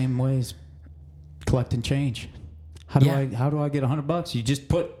It's the same way as collecting change. How do Yeah. I get $100? You just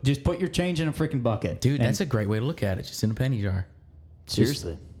put your change in a freaking bucket. dude, And that's a great way to look at it. Just in a penny jar.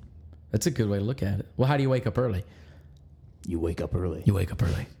 seriously. That's a good way to look at it. Well, how do you wake up early? You wake up early. You wake up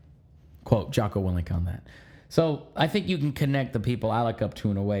early. Quote Jocko Willink on that. So I think you can connect the people I look up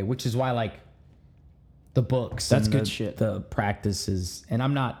to in a way, which is why I like the books. That's and good the, shit. The practices. And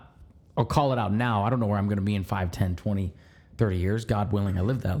I'll call it out now. I don't know where I'm going to be in 5, 10, 20, 30 years. God willing, I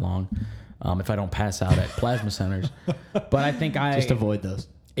live that long. If I don't pass out at plasma centers. But I think Just avoid those.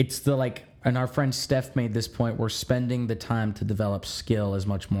 it's the like, and our friend Steph made this point where spending the time to develop skill is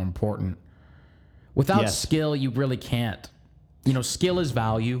much more important. Without Yes. skill, you really can't. Skill is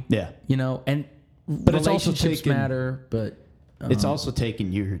value. Yeah. And But it's also relationships taken- matter, but It's also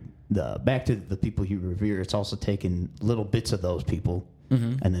taking back to the people you revere. It's also taking little bits of those people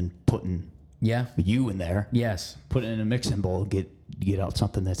and then putting yeah. you in there, Yes. put it in a mixing bowl, get out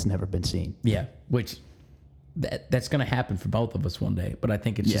something that's never been seen. Yeah. Which that's going to happen for both of us one day, but I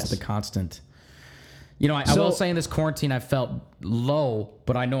think it's just Yes. the constant. I will say in this quarantine I felt low,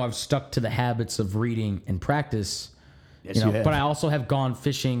 but I know I've stuck to the habits of reading and practice. Yes, you have. But I also have gone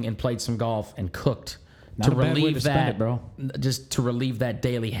fishing and played some golf and cooked Not to a bad way relieve to spend that, it, bro. Just to relieve that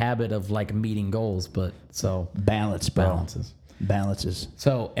daily habit of like meeting goals. But so Balance, bro. balances.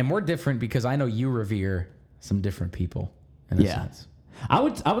 So, and we're different because I know you revere some different people. In a Yeah. sense. I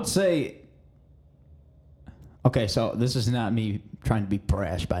would say. Okay, so this is not me trying to be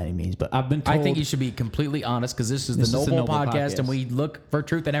brash by any means, but I've been told. I think you should be completely honest because this is This the is the Noble Noble podcast, Podcast. and we look for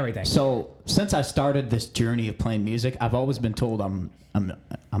truth in everything. So since I started this journey of playing music, I've always been told I'm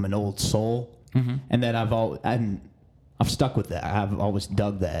an old soul, and that I've stuck with that. I've always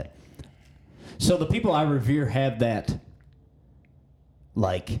dug that. So the people I revere have that,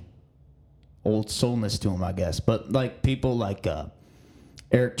 like, old soulness to them, I guess. But like people like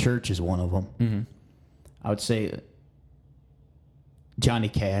Eric Church is one of them. I would say Johnny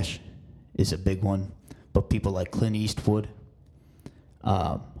Cash is a big one, but people like Clint Eastwood.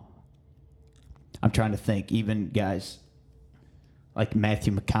 I'm trying to think. Even guys like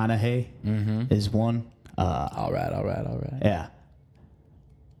Matthew McConaughey is one. All right. Yeah.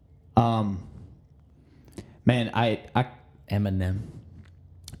 Man, I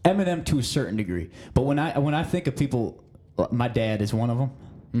Eminem to a certain degree, but when I think of people, my dad is one of them.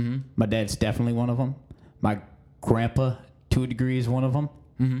 Mm-hmm. My dad's definitely one of them. My grandpa, to a degree, is one of them.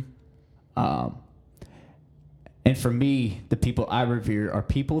 Mm-hmm. And for me, the people I revere are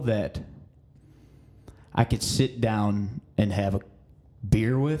people that I could sit down and have a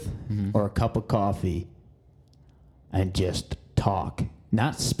beer with or a cup of coffee and just talk.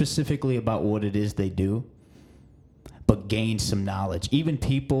 Not specifically about what it is they do, but gain some knowledge. Even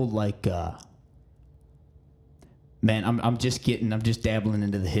people like, man, I'm just dabbling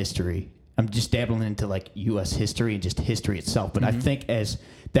into the history. I'm just dabbling into like U.S. history and just history itself. But I think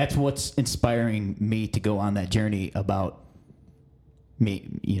that's what's inspiring me to go on that journey about me,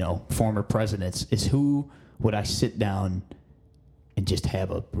 former presidents, is who would I sit down and just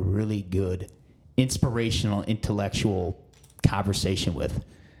have a really good, inspirational, intellectual conversation with.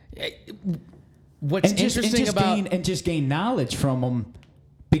 What's And just interesting about gain knowledge from them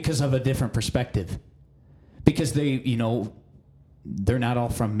because of a different perspective. Because they're not all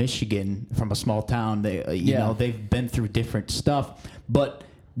from Michigan, from a small town. They, they've been through different stuff. But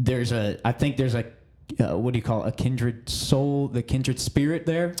I think there's a what do you call it? A kindred soul, the kindred spirit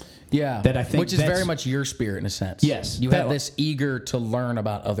there. Yeah, that I think which is very much your spirit in a sense. Yes, you have this eager to learn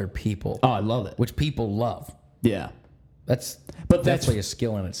about other people. Oh, I love it. Which people love. Yeah, that's that's definitely a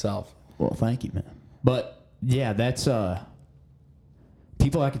skill in itself. Well, thank you, man. But yeah, that's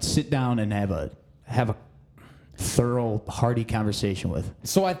people I could sit down and have a thorough, hearty conversation with.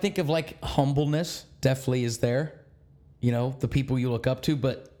 So I think of like humbleness definitely is there. The people you look up to,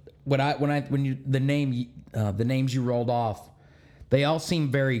 but the names you rolled off, they all seem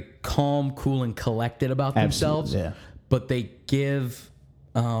very calm, cool, and collected about themselves. Yeah. but they give,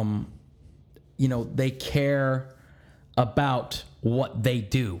 they care about what they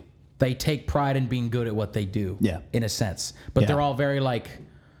do. They take pride in being good at what they do. Yeah. In a sense, but they're all very like,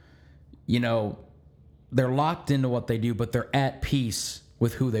 they're locked into what they do, but they're at peace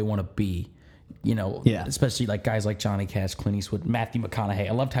with who they want to be. Especially like guys like Johnny Cash, Clint Eastwood, Matthew McConaughey.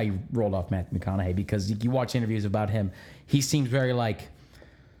 I loved how you rolled off Matthew McConaughey because you watch interviews about him. He seems very like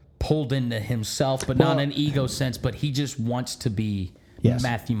pulled into himself, but not in an ego sense, but he just wants to be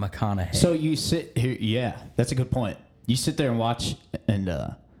Matthew McConaughey. So you sit here, yeah, that's a good point. You sit there and watch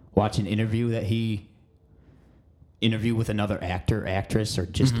an interview with another actor, actress, or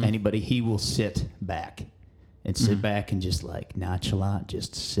just anybody. He will sit back and just like nonchalant,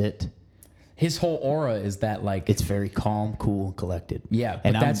 just sit. His whole aura is that like it's very calm, cool, and collected. Yeah,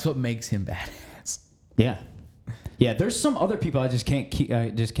 but that's what makes him badass. Yeah, yeah. There's some other people I just can't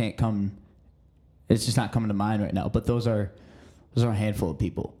come. It's just not coming to mind right now. But those are a handful of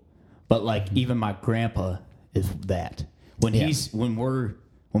people. But like even my grandpa is that when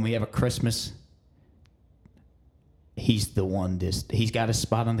we have a Christmas, he's the one. He's got a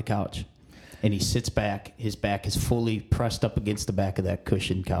spot on the couch, and he sits back. His back is fully pressed up against the back of that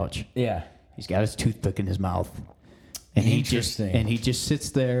cushioned couch. Yeah. He's got his toothpick in his mouth, and he just sits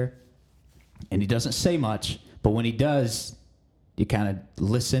there, and he doesn't say much. But when he does, you kind of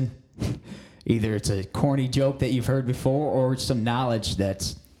listen. Either it's a corny joke that you've heard before, or it's some knowledge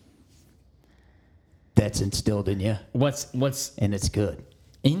that's instilled in you. And it's good.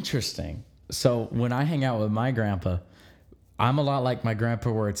 Interesting. So when I hang out with my grandpa, I'm a lot like my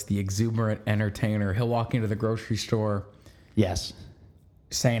grandpa, where it's the exuberant entertainer. He'll walk into the grocery store. Yes.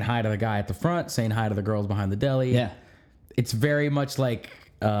 Saying hi to the guy at the front, saying hi to the girls behind the deli. Yeah. It's very much like,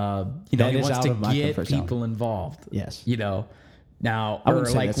 he wants to get people involved. Yes. Now, I wouldn't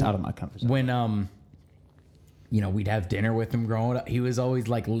say that's out of my comfort zone. When, we'd have dinner with him growing up, he was always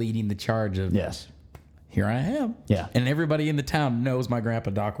like leading the charge of, yes, here I am. Yeah. And everybody in the town knows my grandpa,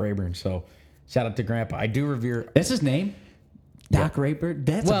 Doc Rayburn. So shout out to Grandpa. I do revere. That's his name? Doc Rayburn?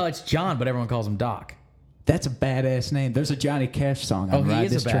 It's John, but everyone calls him Doc. That's a badass name. There's a Johnny Cash song. Oh, he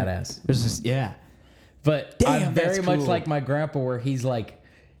is a badass. There's this, yeah. But Damn, I'm very much cool. like my grandpa, where he's like,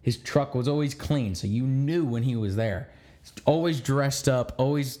 his truck was always clean, so you knew when he was there. Always dressed up,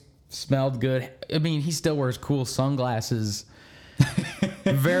 always smelled good. I mean, he still wears cool sunglasses.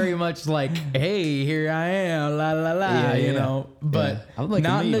 Very much like, hey, here I am, la la la, But like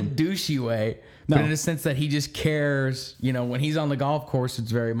not in a douchey way. No. But in a sense that he just cares, when he's on the golf course,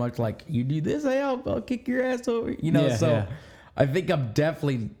 it's very much like, you do this, hey, I'll kick your ass over, I think I'm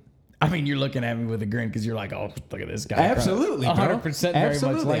definitely, you're looking at me with a grin because you're like, oh, look at this guy. Absolutely, 100% very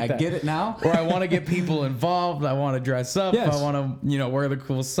much like that. I get it now. Or I want to get people involved. I want to dress up. Yes. I want to, wear the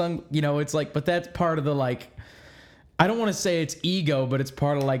cool it's like, but that's part of the I don't want to say it's ego, but it's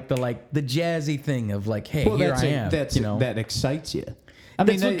part of the jazzy thing of like, hey, here I am. That excites you.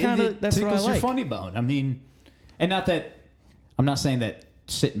 That's what I like. Your funny bone. And not that I'm not saying that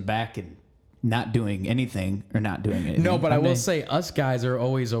sitting back and not doing anything or not doing anything. No, but I will say us guys are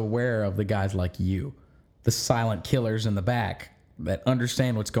always aware of the guys like you, the silent killers in the back that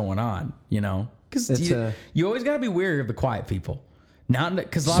understand what's going on. Because you always got to be wary of the quiet people. Not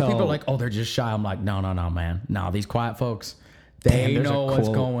because a lot of people are like, oh, they're just shy. I'm like, no, man. No, these quiet folks, they know what's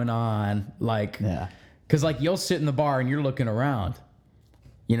going on. Because you'll sit in the bar and you're looking around.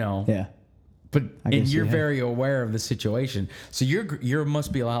 Yeah. But you're very aware of the situation. So you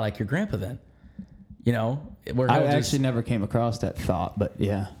must be a lot like your grandpa then. Where I actually never came across that thought, but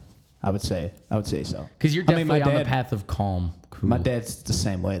yeah, I would say so. Because you're definitely on the path of calm. Cool. My dad's the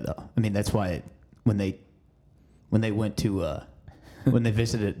same way though. That's why when they went to when they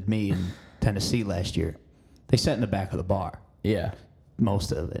visited me in Tennessee last year, they sat in the back of the bar. Yeah.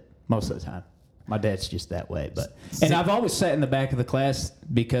 Most of the time. My dad's just that way, and I've always sat in the back of the class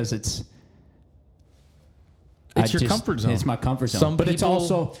because it's your comfort zone. It's my comfort zone. It's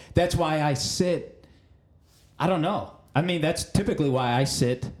also, that's why I sit, I don't know. That's typically why I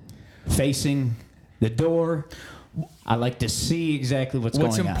sit facing the door. I like to see exactly what's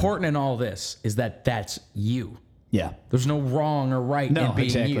going on. What's important in all this is that that's you. Yeah. There's no wrong or right in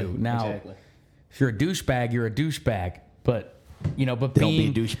being you. Now, if you're a douchebag, you're a douchebag. But don't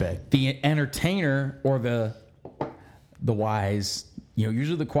being be a douchebag. The entertainer or the wise,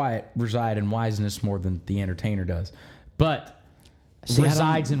 usually the quiet reside in wiseness more than the entertainer does. But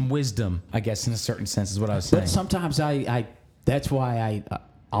resides in wisdom, I guess, in a certain sense is what I was saying. But sometimes that's why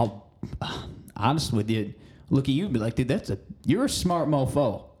I'll honest with you, look at you and be like, dude, you're a smart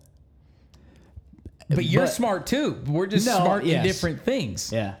mofo. But you're smart too. We're just smart in different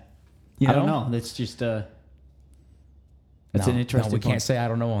things. Yeah. I don't know. That's just That's an interesting No, we point. can't say I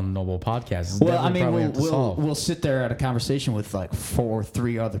don't know on Noble Podcast. It's Well, I definitely mean, probably have to solve. we'll sit there at a conversation with like 4 or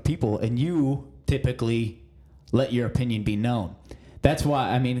 3 other people, and you typically let your opinion be known. That's why,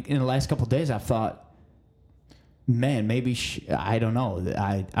 I mean, in the last couple of days, I've thought, man, maybe I don't know.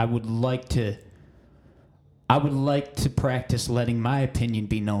 I would like to practice letting my opinion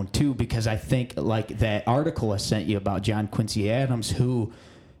be known too, because I think like that article I sent you about John Quincy Adams, who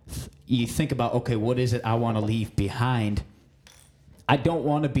you think about, okay, what is it I want to leave behind? I don't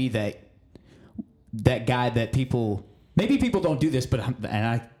want to be that guy that people, maybe people don't do this, but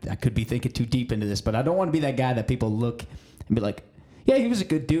I could be thinking too deep into this, but I don't want to be that guy that people look and be like, yeah, he was a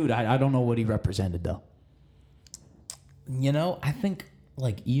good dude. I don't know what he represented though. You know, I think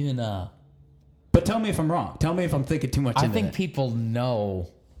like even But tell me if I'm wrong. Tell me if I'm thinking too much I into think that. people know.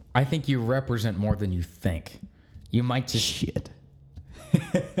 I think you represent more than you think. You might just Shit.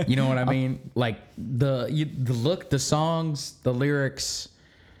 You know what I mean? Like the look, the songs, the lyrics,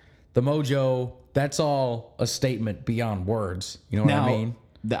 the mojo. That's all a statement beyond words. You know what I mean?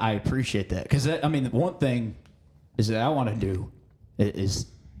 I appreciate that because I mean, one thing is that I want to do is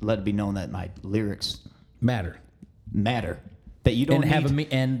let it be known that my lyrics Matter. That you don't And have need,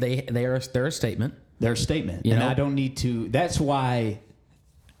 and they're a statement. they're a statement, You and know? I don't need to. That's why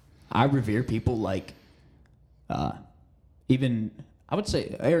I revere people like, even I would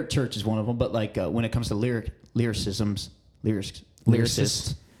say Eric Church is one of them, but like when it comes to lyricists,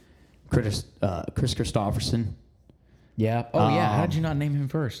 Chris Christopherson. Yeah. Oh yeah. How did you not name him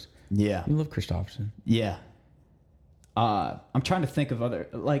first? Yeah, You love Christopherson. yeah. I'm trying to think of other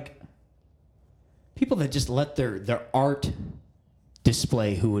like people that just let their art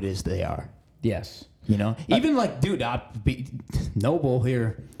display who it is they are. Yes. You know, even like, dude, I'd be Noble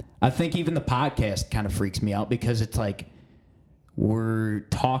here. I think even the podcast kind of freaks me out because it's like we're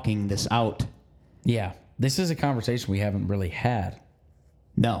talking this out. Yeah. This is a conversation we haven't really had,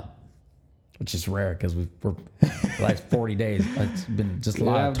 No, which is rare because we're the last 40 days. It's been just a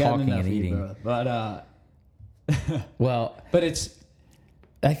lot of talking and eating. But Well, it's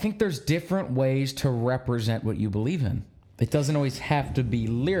I think there's different ways to represent what you believe in. It doesn't always have to be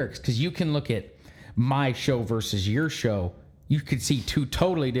lyrics because you can look at my show versus your show. You could see two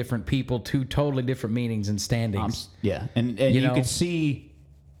totally different people, two totally different meanings and standings. yeah, and You you know? could see.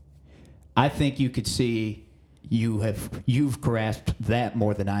 I think you could see you've grasped that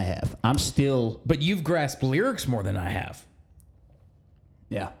more than I have. I'm still But you've grasped lyrics more than I have.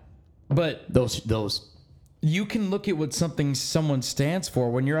 yeah. But Those you can look at what someone stands for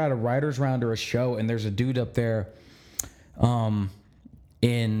when you're at a writer's round or a show and there's a dude up there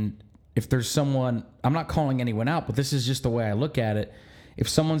if there's someone, I'm not calling anyone out, but this is just the way I look at it. If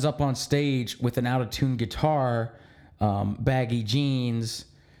someone's up on stage with an out-of-tune guitar, baggy jeans,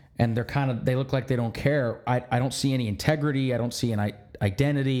 and they look like they don't care, I don't see any integrity. I don't see an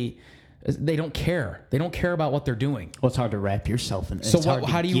identity. They don't care. They don't care about what they're doing. well, it's hard to wrap yourself in. So it's hard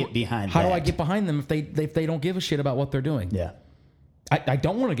how to do you get behind? How do I that. get behind them if they don't give a shit about what they're doing? Yeah. I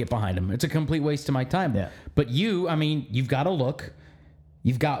don't want to get behind them. It's a complete waste of my time. Yeah. But you've got a look,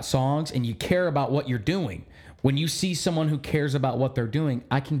 you've got songs, and you care about what you're doing. When you see someone who cares about what they're doing,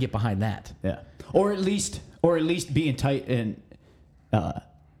 I can get behind that. Yeah, or at least be enticed.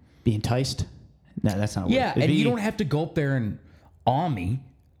 No, that's not. Yeah, and you don't have to go up there and awe me,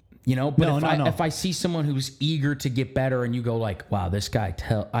 you know. But if I see someone who's eager to get better, and you go like, "Wow, this guy,"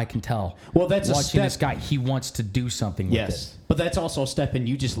 I can tell. Well, that's a watching step. this guy. He wants to do something with Yes, it. but that's also a step in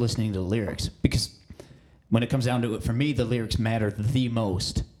you just listening to the lyrics, because when it comes down to it, for me, the lyrics matter the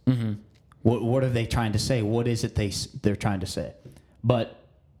most. Mm-hmm. What are they trying to say? What is it they're trying to say? But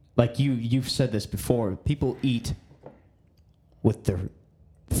like you've said this before, people eat with their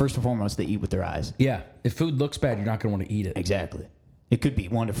first and foremost. They eat with their eyes. Yeah, if food looks bad, you're not going to want to eat it. Exactly. It could be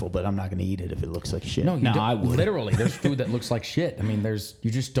wonderful, but I'm not going to eat it if it looks like shit. No, you don't. I would. Literally, there's food that looks like shit. I mean, you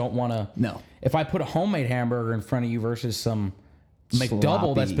just don't want to. No. If I put a homemade hamburger in front of you versus some McDouble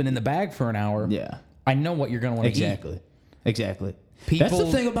Sloppy. that's been in the bag for an hour, Yeah. I know what you're going to want to eat. Exactly. That's People-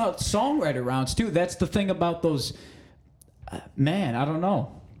 the thing about songwriter rounds too. That's the thing about those. Man, I don't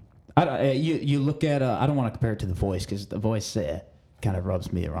know. You look at. I don't want to compare it to The Voice because The Voice kind of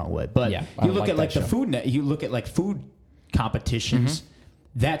rubs me the wrong way. But Yeah, I you don't look like at like that the show. food net. You look at like food competitions.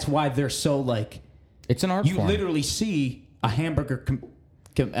 Mm-hmm. That's why they're so like. It's an art You form. literally see a hamburger.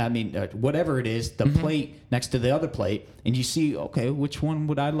 Whatever it is, the Mm-hmm. plate next to the other plate, and you see, okay, which one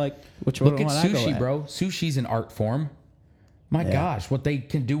would I like? Which Look one at would I go sushi, at? bro. Sushi's an art form. My gosh, what they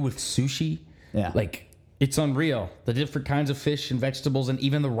can do with sushi. Yeah. Like, it's unreal. The different kinds of fish and vegetables and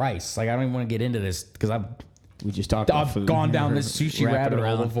even the rice. Like, I don't even want to get into this because We just talked about I've food. gone down this sushi Wrap it rabbit hole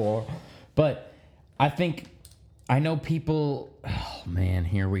around. before. But I think I know people. Oh man,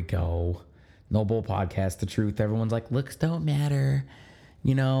 here we go. Noble Podcast, The Truth. Everyone's like, looks don't matter.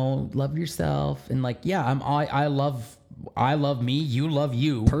 You know, love yourself. And like, yeah, I love me. You love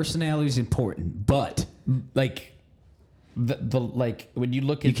you. Personality is important, but Like, the like when you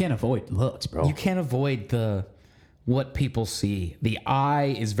look at you can't avoid looks, bro. you can't avoid what people see. The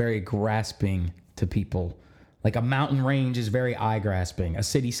eye is very grasping to people. Like a mountain range is very eye grasping. A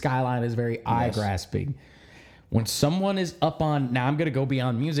city skyline is very eye grasping. When someone is up on, now I'm going to go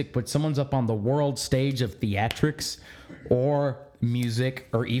beyond music, but someone's up on the world stage of theatrics or music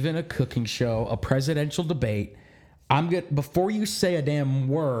or even a cooking show, a presidential debate, before you say a damn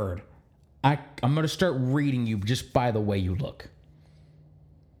word, I'm going to start reading you just by the way you look.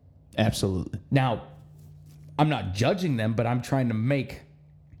 Absolutely. Now, I'm not judging them, but I'm trying to make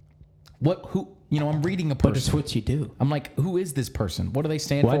I'm reading a person. But it's what you do. I'm like, who is this person? What do they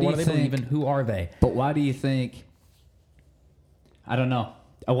stand for? What do they believe in? Who are they? But why do you think? I don't know.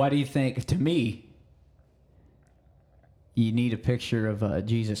 Why do you think? To me, you need a picture of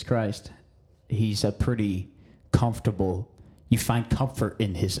Jesus Christ. He's a pretty comfortable. You find comfort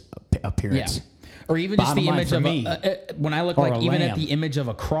in his appearance. Yeah. Or even just Bottom the line image for of me, when I look or like a even at lamb. the image of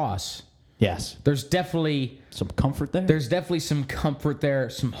a cross, Yes. there's definitely Some comfort there. some comfort there,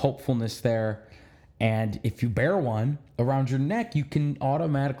 some hopefulness there. And if you bear one around your neck, you can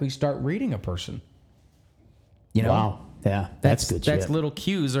automatically start reading a person. You know? Wow. Yeah. That's good That's shit. little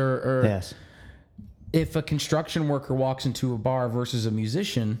cues. Or Yes. if a construction worker walks into a bar versus a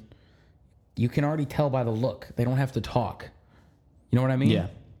musician, you can already tell by the look. They don't have to talk. You know what I mean? Yeah.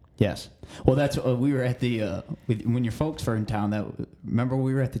 Yes. Well, that's we were at the when your folks were in town. Remember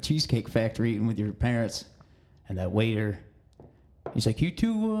we were at the Cheesecake Factory eating with your parents, and that waiter, he's like, "You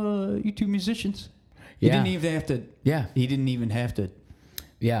two musicians." He Yeah. didn't even have to. Yeah. He didn't even have to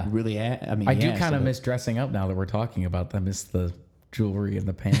Yeah. really. I mean, I he do asked kind of him, miss dressing up now that we're talking about. I miss the jewelry and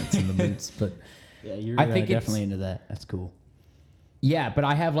the pants and the boots, but Yeah, you're I think it's- definitely into that. That's cool. yeah, but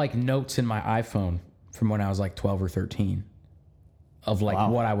I have like notes in my iPhone from when I was like 12 or 13 of like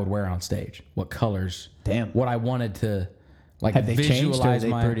Wow. what I would wear on stage, what colors, Damn. what I wanted to like Have they changed? Or are visualize they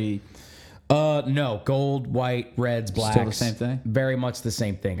my. pretty? No, gold, white, reds, blacks. Still the same thing? Very much the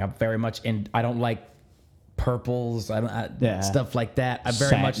same thing. I'm very much in. I don't like purples. Yeah. Stuff like that. I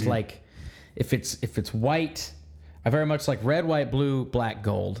very much Satin. like if it's white. I very much like red, white, blue, black,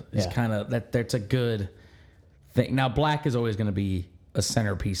 gold. It's Yeah. kind of that. That's a good thing. Now, black is always going to be a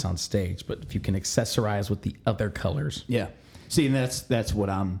centerpiece on stage, but if you can accessorize with the other colors, Yeah. See, and that's what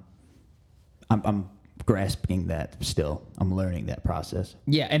I'm grasping that still. I'm learning that process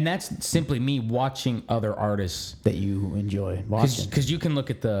yeah, and that's simply me watching other artists. that you enjoy watching. Because you can look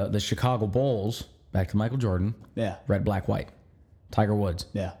at the Chicago Bulls, back to Michael Jordan, Yeah. red, black, white. Tiger Woods,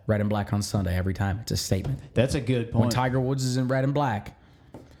 Yeah. red and black on Sunday every time. It's a statement. That's a good When point. Tiger Woods is in red and black,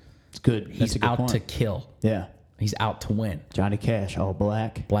 It's good. That's he's a good out point. to kill. Yeah. He's out to win. Johnny Cash, all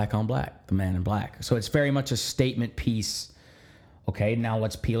black. Black on black, the man in black. So it's very much a statement piece. Okay, now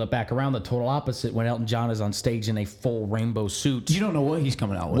let's peel it back around. The total opposite when Elton John is on stage in a full rainbow suit. You don't know what he's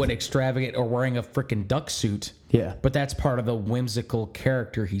coming out with. What extravagant, or wearing a freaking duck suit. Yeah. But that's part of the whimsical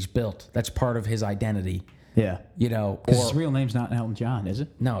character he's built. That's part of his identity. Yeah. You know, Because his or real name's not Elton John, is it?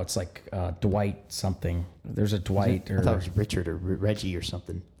 no, it's like Dwight something. There's a Dwight I or thought it was Richard or Reggie or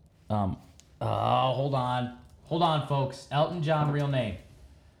something. hold on, folks. Elton John, real name.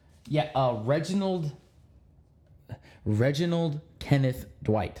 Yeah, Reginald Kenneth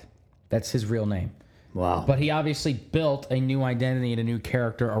Dwight. That's his real name. Wow. But he obviously built a new identity and a new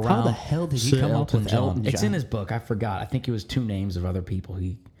character around. the hell did he Sir come up with Elton It's in John? his book. I forgot. I think it was two names of other people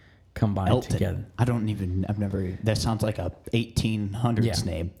he combined Elton. together. I've never, that sounds like a 1800s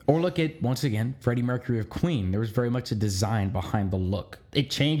name. Or look at, once again, Freddie Mercury of Queen. There was very much a design behind the look. It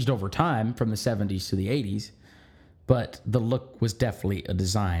changed over time from the 70s to the 80s, but the look was definitely a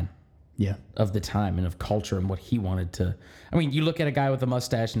design Yeah. of the time and of culture and what he wanted to. I mean, you look at a guy with a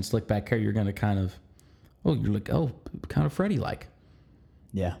mustache and slick back hair, you're going to kind of, kind of Freddie-like.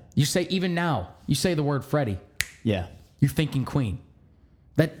 Yeah. You say, even now, you say the word Freddie, Yeah. you're thinking Queen.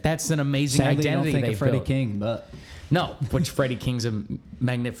 That's an amazing Sadly, I don't identity think they of Freddie built. King, but No, which Freddie King's a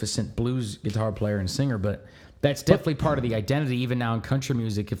magnificent blues guitar player and singer, but that's definitely part of the identity. Even now in country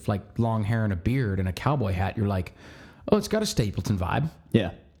music, if like long hair and a beard and a cowboy hat, you're like, oh, it's got a Stapleton vibe.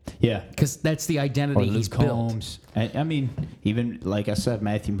 yeah. Yeah. Because that's the Or identity he's Luke built. Combs. I mean, even like I said,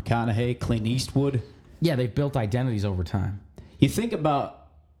 Matthew McConaughey, Clint Eastwood. Yeah, they've built identities over time. You think about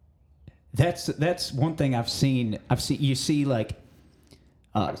that's one thing I've seen. You see like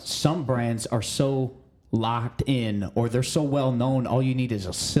some brands are so locked in, or they're so well known. All you need is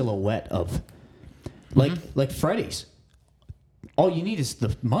a silhouette of like Freddy's. All you need is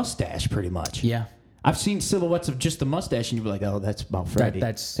the mustache, pretty much. Yeah. I've seen silhouettes of just the mustache, and you'd be like, "Oh, that's about Freddy."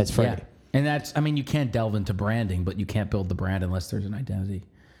 That's Freddy. Yeah. And that's, I mean, you can't delve into branding, but you can't build the brand unless there's an identity.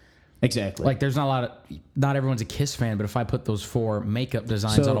 Exactly. Like, there's not everyone's a Kiss fan, but if I put those 4 makeup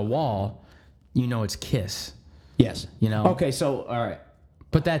designs on a wall, you know it's Kiss. Yes. You know? Okay, so, all right.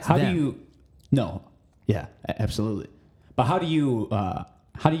 But that's How them. do you... No. Yeah, absolutely. But how do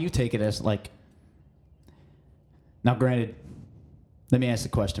you take it as, like... Now, granted, let me ask the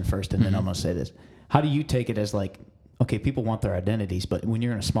question first, and then I'm going to say this. How do you take it as, like, okay, people want their identities, but when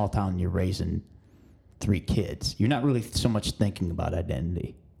you're in a small town and you're raising 3 kids, you're not really so much thinking about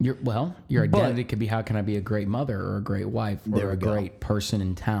identity. Your identity could be, how can I be a great mother or a great wife or a great person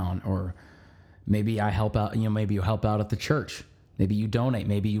in town, or maybe I help out, maybe you help out at the church. Maybe you donate.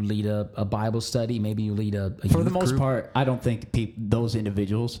 Maybe you lead a Bible study. Maybe you lead a For youth the most group. part, I don't think those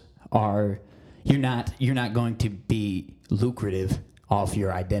individuals are, you're not going to be lucrative off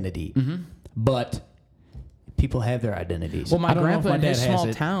your identity. Mm-hmm. But people have their identities. Well, my grandpa in his has small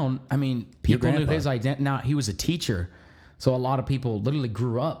it. town, I mean, people knew grandpa. his identity. Now, he was a teacher, so a lot of people literally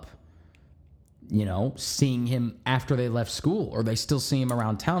grew up, seeing him after they left school, or they still see him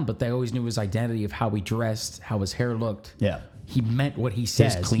around town, but they always knew his identity of how he dressed, how his hair looked. Yeah. He meant what he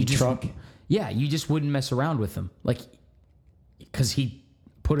says. His clean truck. Yeah, you just wouldn't mess around with him. Like, because he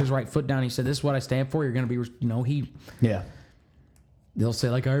put his right foot down. He said, "This is what I stand for. You're going to be, Yeah. They'll say,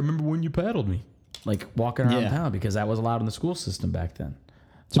 like, I remember when you paddled me. Like, walking around town, because that was allowed in the school system back then.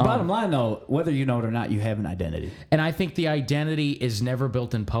 So bottom line, though, whether you know it or not, you have an identity. And I think the identity is never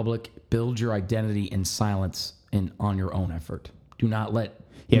built in public. Build your identity in silence and on your own effort. Do not let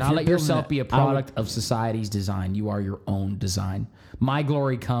yourself be a product of society's design. You are your own design. My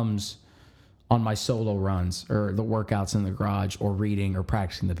glory comes on my solo runs, or the workouts in the garage, or reading, or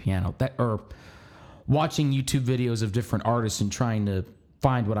practicing the piano, or watching YouTube videos of different artists and trying to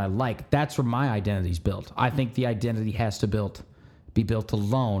find what I like. That's where my identity's built. I think the identity has to be built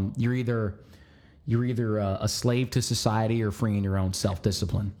alone. You're either a slave to society or free in your own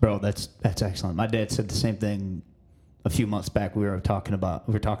self-discipline. Bro, that's excellent. My dad said the same thing a few months back. We were talking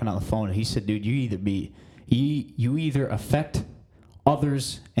on the phone, and he said, "Dude, you either affect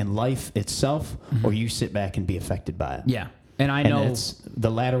others and life itself, or you sit back and be affected by it." Yeah, and I know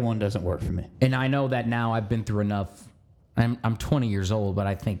the latter one doesn't work for me. And I know that now. I've been through enough. I'm 20 years old, but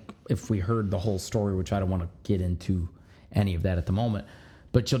I think if we heard the whole story, which I don't want to get into any of that at the moment,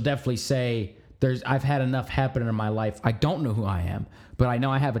 but you'll definitely say I've had enough happen in my life. I don't know who I am, but I know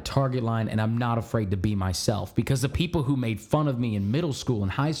I have a target line, and I'm not afraid to be myself, because the people who made fun of me in middle school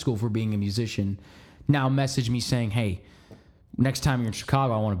and high school for being a musician now message me saying, "Hey, next time you're in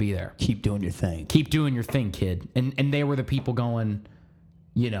Chicago, I want to be there. Keep doing your thing. Keep doing your thing, kid." And they were the people going,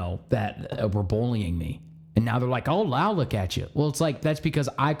 that were bullying me. And now they're like, "Oh, I'll look at you." Well, it's like, that's because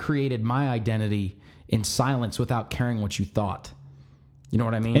I created my identity in silence without caring what you thought. You know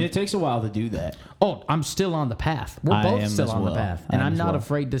what I mean? And it takes a while to do that. Oh, I'm still on the path. We're both still on the path. And I'm not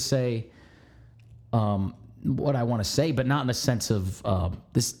afraid to say what I want to say, but not in a sense of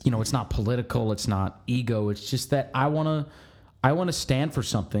this, it's not political, it's not ego. It's just that I want to stand for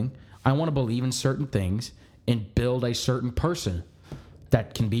something. I want to believe in certain things and build a certain person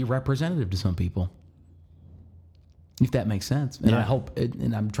that can be representative to some people. If that makes sense. And I hope,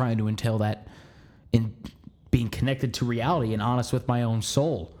 and I'm trying to entail that in being connected to reality and honest with my own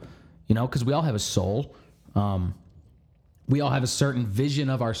soul, because we all have a soul. We all have a certain vision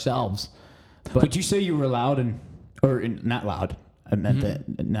of ourselves. But Would you say you were loud or not loud? I meant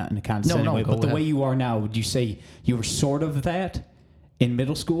that not in a condescending way, but the way you are now, would you say you were sort of that in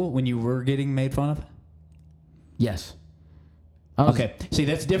middle school when you were getting made fun of? Yes. Okay. See,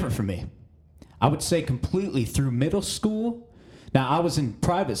 that's different for me. I would say completely through middle school. Now, I was in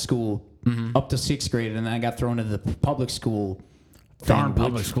private school up to 6th grade, and then I got thrown into the public school. Darn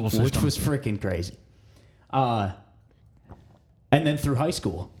public school system. Which was freaking crazy. And then through high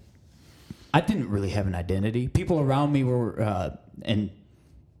school, I didn't really have an identity. People around me were,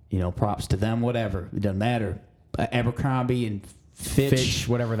 props to them, whatever. It doesn't matter. Abercrombie and Fitch,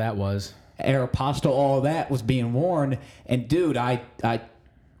 whatever that was. Aeropostale, all that was being worn. And, dude, I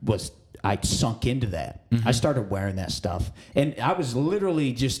sunk into that. I started wearing that stuff. And I was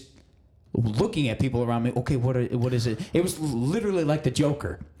literally just looking at people around me. Okay, what is it? It was literally like the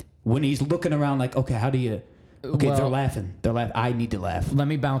Joker. When he's looking around like, okay, how do you... Okay, Well, they're laughing. I need to laugh. Let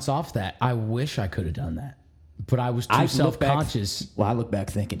me bounce off that. I wish I could have done that, but I was too self-conscious. I look back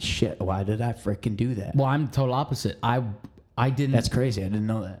thinking, shit, why did I freaking do that? Well, I'm the total opposite. I didn't. That's crazy. I didn't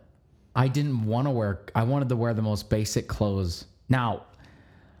know that. I didn't want to wear. I wanted to wear the most basic clothes. Now,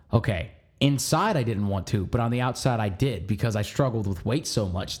 okay, inside I didn't want to, but on the outside I did because I struggled with weight so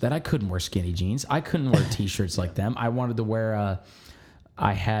much that I couldn't wear skinny jeans. I couldn't wear t-shirts like them. I wanted to wear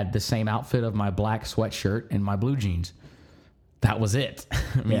I had the same outfit of my black sweatshirt and my blue jeans. That was it.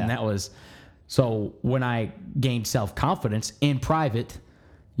 I mean, that was... So when I gained self-confidence in private,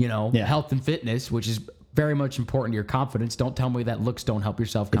 health and fitness, which is very much important to your confidence. Don't tell me that looks don't help your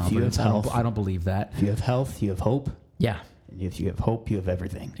self-confidence. I don't believe that. If you have health, you have hope. Yeah. And if you have hope, you have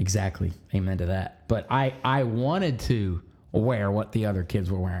everything. Exactly. Amen to that. But I wanted to wear what the other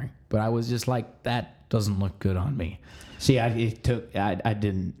kids were wearing, but I was just like, that doesn't look good on me. See, I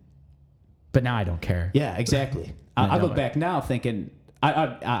didn't. But now I don't care. Yeah, exactly. I look back now thinking,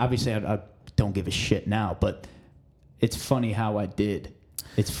 I obviously I don't give a shit now, but it's funny how I did.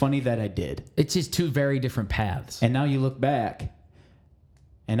 It's funny that I did. It's just two very different paths. And now you look back,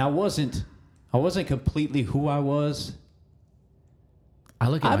 and I wasn't completely who I was. I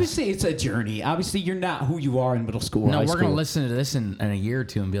look at obviously, it's a journey. Obviously, you're not who you are in middle school. No, high we're school. going to listen to this in a year or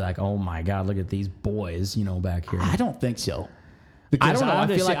two and be like, oh my God, look at these boys, back here. I don't think so. Because I don't know.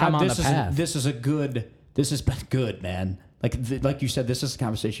 I feel like I'm on the path. This has been good, man. Like you said, this is a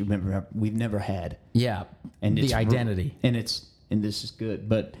conversation we've never had. Yeah, and the identity. And this is good.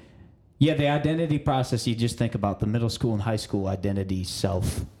 But yeah, the identity process, you just think about the middle school and high school identity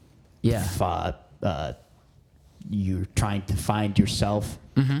self. Yeah. You're trying to find yourself.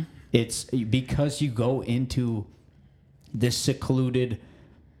 Mm-hmm. It's because you go into this secluded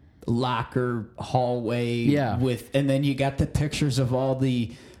locker hallway and then you got the pictures of all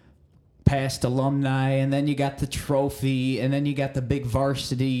the past alumni, and then you got the trophy, and then you got the big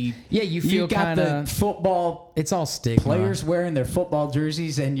varsity. Yeah, you got the football. It's all stigma. Players wearing their football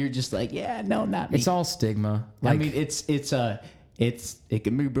jerseys, and you're just like, yeah, no, not me. It's all stigma. I mean, it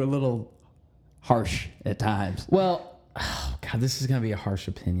can be a little harsh at times. Well, oh God, this is gonna be a harsh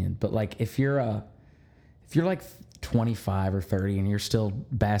opinion, but like if you're like 25 or 30 and you're still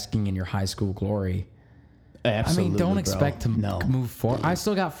basking in your high school glory. Absolutely, I mean, don't expect to move forward. I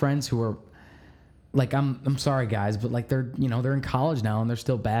still got friends who are like, I'm sorry guys, but like they're in college now and they're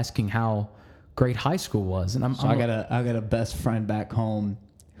still basking how great high school was. And I got a best friend back home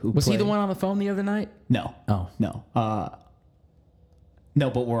who was he the one on the phone the other night? No. Oh no. No,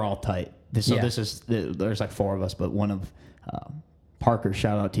 but we're all tight. There's like four of us, but one of Parker.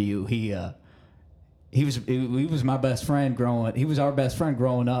 Shout out to you. He was my best friend growing. He was our best friend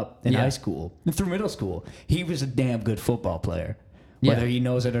growing up in high school and through middle school. He was a damn good football player, whether he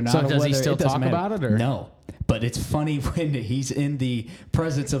knows it or not. So does he still talk about it? Or? No, but it's funny when he's in the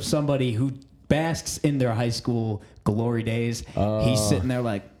presence of somebody who basks in their high school glory days. He's sitting there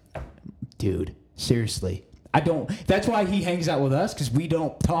like, dude, seriously. I don't. That's why he hangs out with us, because we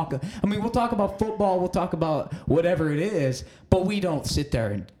don't talk. I mean, we'll talk about football. We'll talk about whatever it is, but we don't sit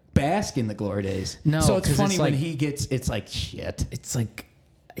there and bask in the glory days. No, so it's funny it's when like, he gets. It's like shit. It's like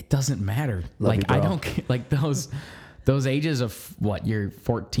it doesn't matter. Love you, bro. I don't like those ages of what, you're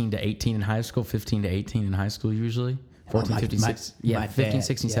 14 to 18 in high school, 15 to 18 in high school usually. 14, 15, 15,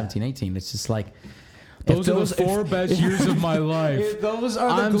 16, 17, 18. It's just like those are the 4 best years of my life. If those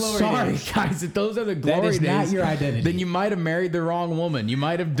are the glory sorry, days. guys. If those are the glory days, that is not your identity. Then you might have married the wrong woman. You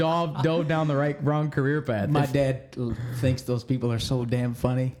might have dove down the wrong career path. My dad thinks those people are so damn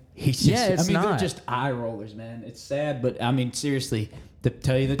funny. He's just, it's they're not. just eye rollers, man. It's sad, but I mean, seriously, to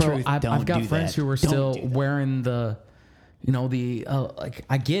tell you the truth, I've got friends who are still Don't do that. wearing the, like,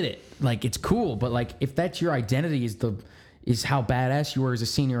 I get it, like it's cool, but like if that's your identity is how badass you were as a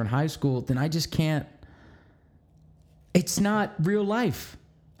senior in high school, then I just can't. It's not real life.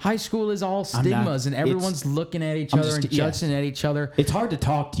 High school is all stigmas, and everyone's looking at each other and judging at each other. It's hard to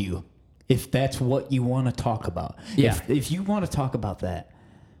talk to you if that's what you want to talk about. Yeah. If you want to talk about that.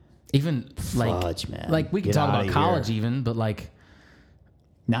 Even Fudge, man. like we can Get talk about outta college here. even, but like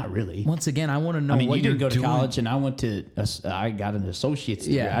Not really. once again, I want to know I mean, what you didn't you're go to doing. college, and I got an associate's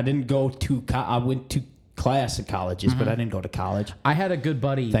degree. Yeah. I didn't go to. I went to class at colleges, but I didn't go to college. I had a good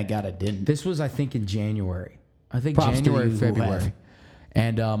buddy. Thank God I didn't. This was, I think, in January. I think Props to January, you who February. have.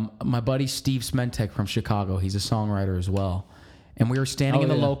 And my buddy Steve Smentek from Chicago, he's a songwriter as well. And we were standing in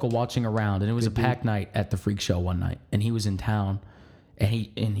the local watching around, and it was a packed night at the Freak Show one night. And he was in town,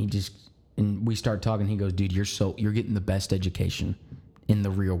 and we started talking. He goes, "Dude, you're getting the best education in the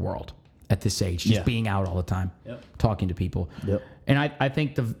real world at this age, just being out all the time, talking to people." Yep. And I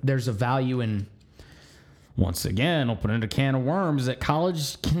think there's a value in, once again, opening a can of worms, that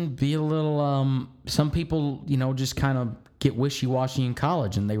college can be a little, some people, just kind of get wishy-washy in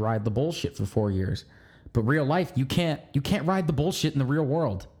college and they ride the bullshit for 4 years. But real life, you can't ride the bullshit in the real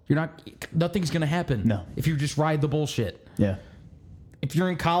world. Nothing's going to happen. No. If you just ride the bullshit. Yeah. If you're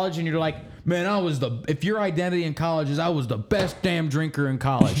in college and you're like, man, if your identity in college is I was the best damn drinker in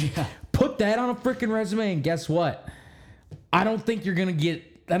college, put that on a freaking resume, and guess what? I don't think that's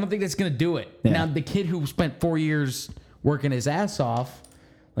going to do it. Yeah. Now, the kid who spent 4 years working his ass off,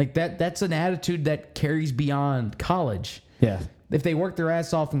 like that's an attitude that carries beyond college. Yeah. If they work their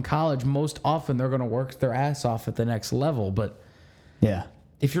ass off in college, most often they're going to work their ass off at the next level. But Yeah.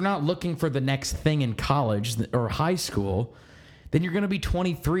 if you're not looking for the next thing in college or high school, then you're going to be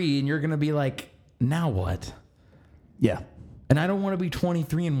 23 and you're going to be like, now what? Yeah. And I don't want to be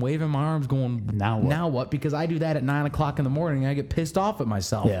 23 and waving my arms going, Now what? Now what? Because I do that at 9 o'clock in the morning and I get pissed off at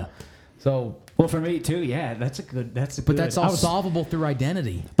myself. Yeah. So, Well, for me too, yeah, that's all solvable through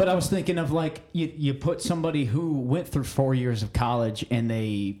identity. But I was thinking of like you put somebody who went through 4 years of college and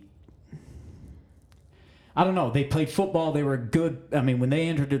they played football, they were good. I mean, when they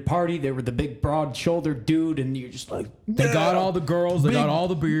entered the party, they were the big broad-shouldered dude, and you're just like, They got all the girls, they got all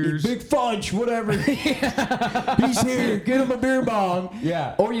the beers. Big Fudge, whatever. He's here, get him a beer bong.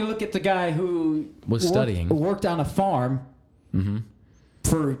 Yeah. Or you look at the guy who Was studying. worked on a farm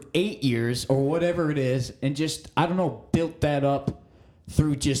for 8 years or whatever it is, and just, I don't know, built that up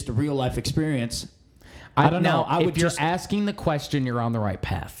through just real life experience. I don't know. I would if you're just asking the question, you're on the right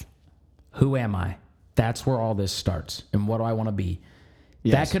path. Who am I? That's where all this starts. And what do I want to be?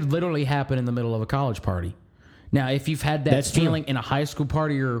 Yes. That could literally happen in the middle of a college party. Now, if you've had that That's true. feeling in a high school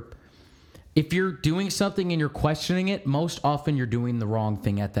party, or if you're doing something and you're questioning it, most often you're doing the wrong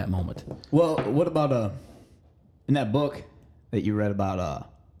thing at that moment. Well, what about in that book that you read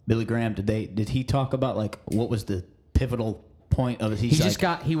about Billy Graham today? Did he talk about like what was the pivotal point of it?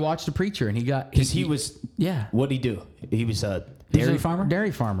 He watched a preacher and he was yeah. What'd he do? He was a He was dairy a farmer.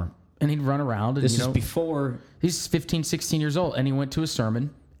 Dairy farmer. And he'd run around. And, This is before. He's 15, 16 years old, and he went to a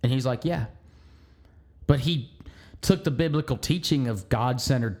sermon, and he's like, yeah. But he took the biblical teaching of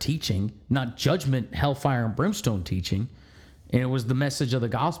God-centered teaching, not judgment, hellfire, and brimstone teaching, and it was the message of the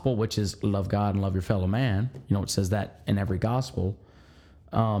gospel, which is love God and love your fellow man. You know, it says that in every gospel.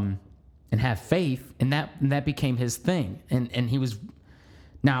 And have faith, and that became his thing. And he was...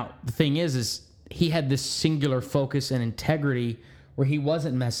 Now, the thing is he had this singular focus and integrity where he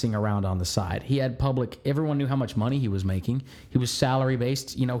wasn't messing around on the side. He had everyone knew how much money he was making. He was salary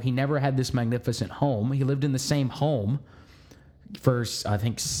based. You know, he never had this magnificent home. He lived in the same home for, I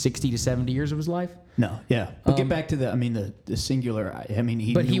think, 60 to 70 years of his life. No, yeah. But get back to the singular. I mean,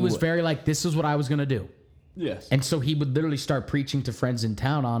 he was very like, this is what I was going to do. Yes. And so he would literally start preaching to friends in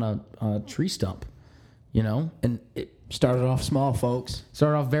town on a tree stump, you know? And it started off small, folks.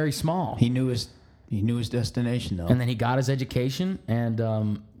 Started off very small. He knew his destination, though. And then he got his education, and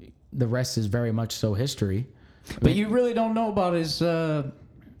the rest is very much so history. But you really don't know about his.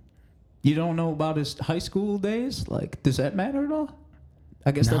 You don't know about his high school days. Like, does that matter at all?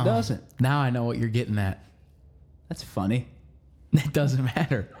 I guess that doesn't. Now I know what you're getting at. That's funny. It doesn't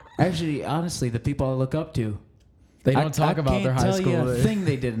matter. Actually, honestly, the people I look up to, they don't talk about their high school. I can't tell you a thing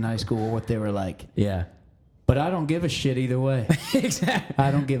they did in high school or what they were like. Yeah. But I don't give a shit either way. Exactly.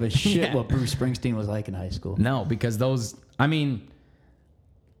 I don't give a shit what Bruce Springsteen was like in high school. No, because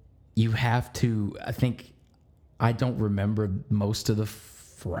you have to, I don't remember most of the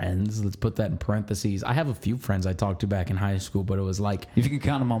friends. Let's put that in parentheses. I have a few friends I talked to back in high school, but it was like... If you can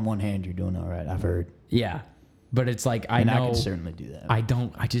count them on one hand, you're doing all right, I've heard. Yeah. But it's like, I can certainly do that. I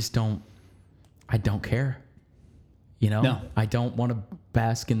don't care. You know? No. I don't want to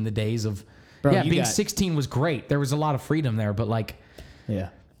bask in the days of... Bro, being 16 was great. There was a lot of freedom there, but like... Yeah.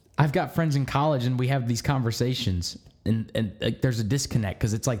 I've got friends in college, and we have these conversations, and like, there's a disconnect,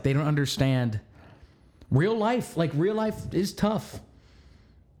 because it's like they don't understand real life. Like, real life is tough.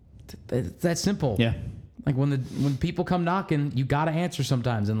 It's that simple. Yeah. Like, when people come knocking, you got to answer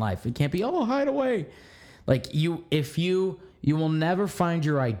sometimes in life. It can't be, hide away. Like, you will never find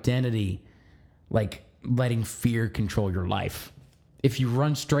your identity, like, letting fear control your life. If you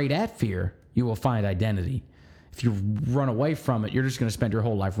run straight at fear, you will find identity. If you run away from it, you're just going to spend your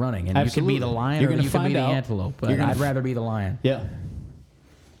whole life running. And Absolutely. You can be the lion, or you can be the antelope. But I'd rather be the lion. Yeah.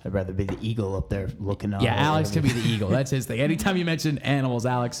 I'd rather be the eagle up there looking out. Yeah, Alex could be the eagle. That's his thing. Anytime you mention animals,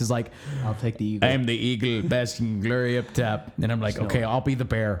 Alex is like, I'll take the eagle. I am the eagle, basking in glory up top. And I'm like, okay, I'll be the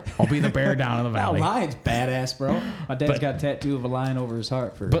bear. I'll be the bear down in the valley. Lion's badass, bro. My dad's got a tattoo of a lion over his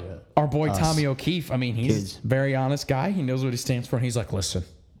heart for. But our boy us. Tommy O'Keefe, he's Kids. a very honest guy. He knows what he stands for. And he's like, listen,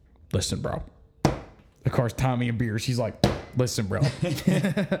 bro. Of course, Tommy and beers. He's like, listen, bro.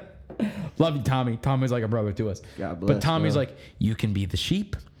 Love you, Tommy. Tommy's like a brother to us. God bless, but Tommy's bro. like, you can be the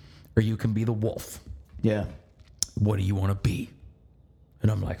sheep or you can be the wolf. Yeah. What do you want to be? And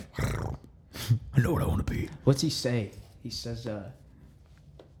I'm like, I know what I want to be. What's he say? He says,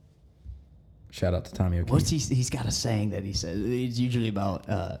 Shout out to Tommy O'Keefe. What's he's got a saying that he says. It's usually about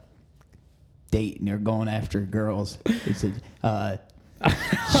dating or going after girls. He said,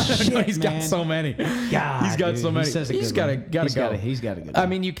 He's got so many. God, He's got dude, so many. He says a He's good got to one. go. He's got a good I one.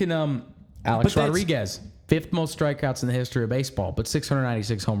 mean, you can Alex But that's- Rodriguez, 5th most strikeouts in the history of baseball, but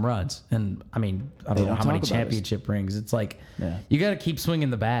 696 home runs. And I mean, I don't know don't how many talk about championship rings. It's like Yeah. you got to keep swinging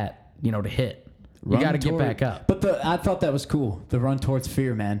the bat, to hit. You Run got to get toward- back up. But I thought that was cool, the run towards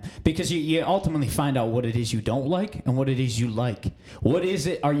fear, man. Because you ultimately find out what it is you don't like and what it is you like. What is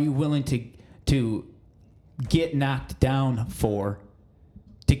it are you willing to get knocked down for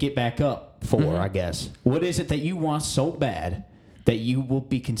to get back up for, I guess? What is it that you want so bad that you will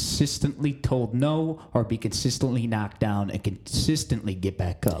be consistently told no or be consistently knocked down and consistently get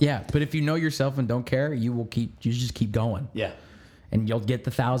back up? Yeah, but if you know yourself and don't care, you just keep going. Yeah. And you'll get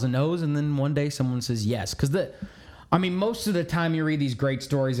the 1,000 no's, and then one day someone says yes. Because most of the time you read these great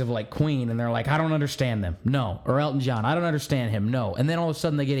stories of like Queen, and they're like, I don't understand them. No. Or Elton John, I don't understand him. No. And then all of a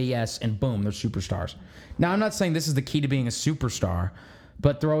sudden they get a yes, and boom, they're superstars. Now, I'm not saying this is the key to being a superstar,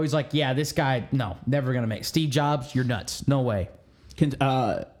 but they're always like, yeah, this guy, no, never going to make. Steve Jobs, you're nuts. No way.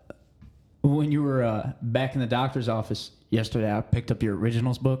 When you were back in the doctor's office yesterday, I picked up your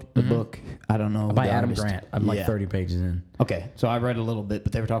originals book. The book, I don't know. By the Adam artist. Grant. I'm like Yeah. 30 pages in. Okay, so I read a little bit,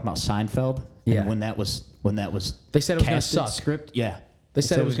 but they were talking about Seinfeld. Yeah. And when that was They said it was gonna casted suck. Script. Yeah. They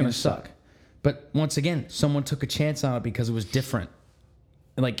said it was going to suck. But once again, someone took a chance on it because it was different.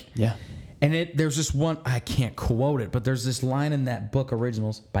 Like, Yeah. and there's this one, I can't quote it, but there's this line in that book,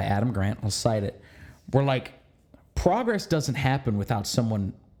 Originals, by Adam Grant, I'll cite it, where like, progress doesn't happen without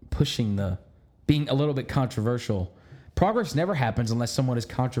someone being a little bit controversial. Progress never happens unless someone is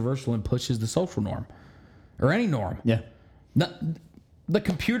controversial and pushes the social norm or any norm. Yeah. The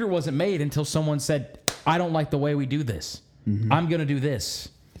computer wasn't made until someone said, I don't like the way we do this. I'm going to do this.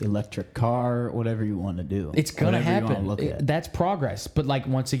 Electric car, whatever you want to do. It's going to Whatever you wanna happen. look at. That's progress. But like,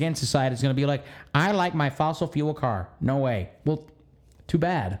 once again, society's going to be like, I like my fossil fuel car. No way. Well, too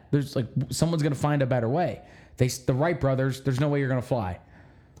bad. There's like, someone's going to find a better way. The Wright brothers, there's no way you're going to fly.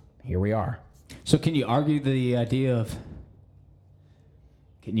 Here we are. So can you argue the idea of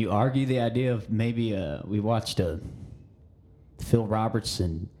maybe we watched a Phil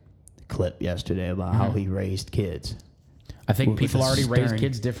Robertson clip yesterday about how he raised kids. I think With people a already raise stern-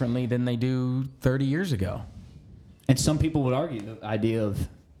 kids differently than they do 30 years ago. And some people would argue the idea of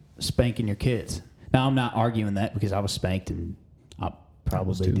spanking your kids. Now, I'm not arguing that because I was spanked and I'll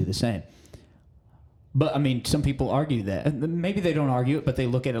probably do the same. But, I mean, some people argue that. And maybe they don't argue it, but they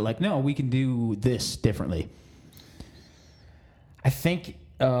look at it like, no, we can do this differently. I think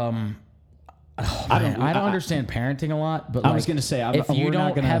I I don't don't- understand parenting a lot, but I like, was gonna say, if you we're not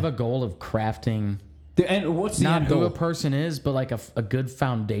don't gonna- have a goal of crafting And what's the not end who goal? a person is, but like a good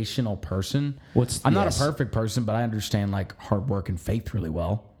foundational person. I'm not a perfect person, but I understand like hard work and faith really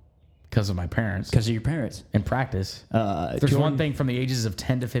well because of my parents Because of your parents. and practice. There's Jordan- one thing from the ages of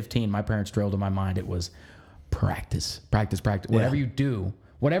 10 to 15, my parents drilled in my mind. It was practice. Whatever you do,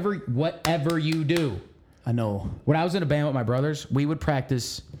 whatever you do. I know. When I was in a band with my brothers, we would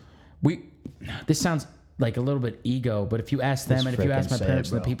practice. This sounds like a little bit ego, but if you ask them and if you frickin' ask my say parents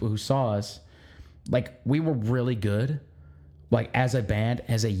it, and the bro. people who saw us, like we were really good, like as a band,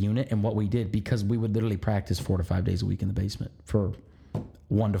 as a unit, and what we did because we would literally practice 4 to 5 days a week in the basement for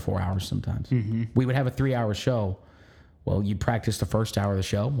 1 to 4 hours sometimes. Mm-hmm. We would have a 3-hour show. Well, you'd practice the first hour of the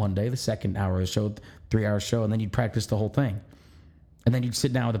show one day, the second hour of the show, 3-hour show, and then you'd practice the whole thing. And then you'd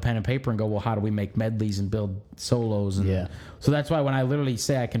sit down with a pen and paper and go, well, how do we make medleys and build solos? And Yeah. So that's why when I literally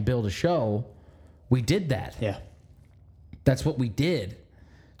say I can build a show, we did that. Yeah. That's what we did.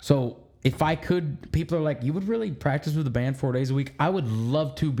 So if I could, people are like, you would really practice with a band 4 days a week? I would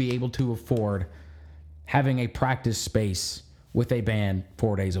love to be able to afford having a practice space with a band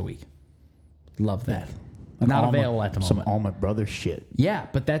 4 days a week. Love that. Not available at the moment. All my brother shit. Yeah,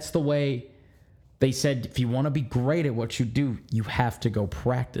 but that's the way they said if you want to be great at what you do, you have to go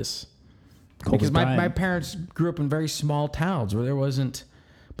practice. Because my parents grew up in very small towns where there wasn't,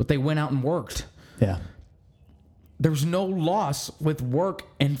 but they went out and worked. Yeah. There's no loss with work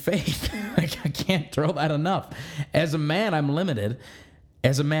and faith. Like, I can't throw that enough. As a man, I'm limited.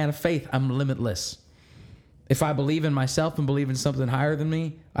 As a man of faith, I'm limitless. If I believe in myself and believe in something higher than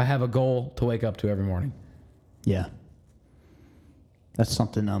me, I have a goal to wake up to every morning. Yeah. That's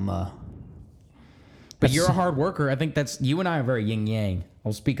something I'm But you're a hard worker. I think that's, you and I are very yin yang.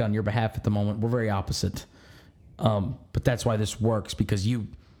 I'll speak on your behalf at the moment. We're very opposite. But that's why this works, because you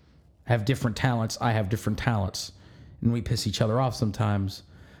have different talents. I have different talents. And we piss each other off sometimes.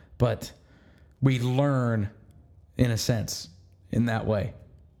 But we learn, in a sense, in that way.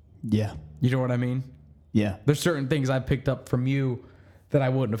 Yeah. You know what I mean? Yeah. There's certain things I picked up from you that I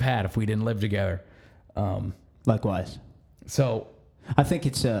wouldn't have had if we didn't live together. Likewise. So I think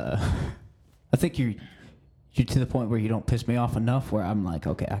it's I think you're to the point where you don't piss me off enough where I'm like,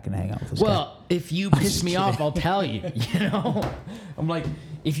 okay, I can hang out with this guy. well, if you piss me off, I'll tell you. You know, I'm like,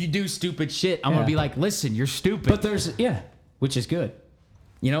 if you do stupid shit, I'm gonna be like, listen, you're stupid. But there's which is good.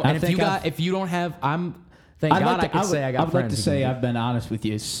 You know, I and if think you don't have, thank God I can say I got I would friends. like to who say can do I've been honest with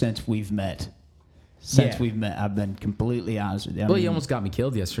you since we've met. I've been completely honest with you. Well, you almost got me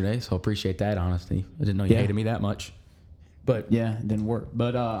killed yesterday, so appreciate that honesty. I didn't know you hated me that much. But yeah, it didn't work.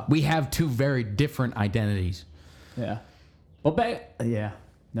 But we have two very different identities. yeah. Well,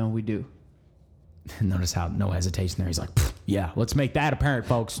 no, we do. Notice how no hesitation there. He's like, yeah, let's make that apparent,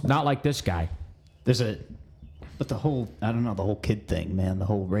 folks. Not like this guy. But the whole, I don't know, the whole kid thing, man, the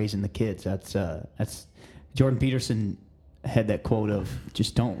whole raising the kids. That's Jordan Peterson had that quote of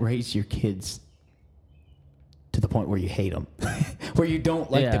just don't raise your kids to the point where you hate them, where you don't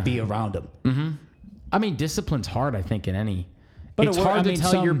like to be around them. Mm-hmm. I mean, discipline's hard, I think, in any. But it's hard to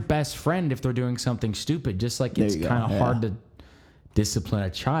tell your best friend if they're doing something stupid, just like it's kind of hard to discipline a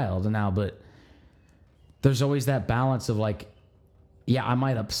child now. But there's always that balance of like, yeah, I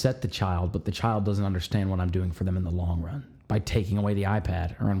might upset the child, but the child doesn't understand what I'm doing for them in the long run by taking away the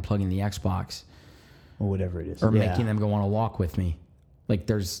iPad or unplugging the Xbox. Or whatever it is. Or making them go on a walk with me. Like,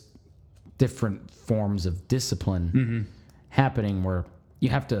 there's different forms of discipline happening where you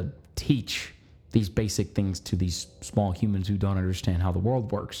have to teach these basic things to these small humans who don't understand how the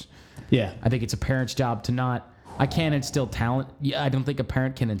world works. Yeah. I think it's a parent's job to not... I can't instill talent. Yeah, I don't think a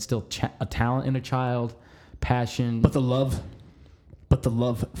parent can instill a talent in a child, passion. But the love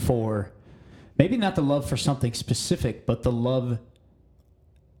for... Maybe not the love for something specific, but the love...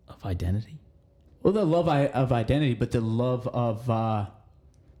 Of identity? Well, the love of identity, but the love of... I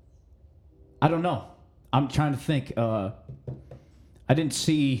don't know. I'm trying to think. I didn't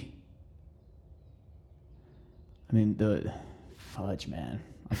see... I mean, the... Fudge, man.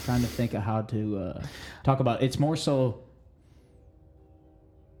 I'm trying to think of how to talk about it. It's more so...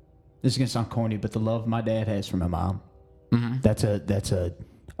 This is going to sound corny, but the love my dad has for my mom. Mm-hmm. That's a...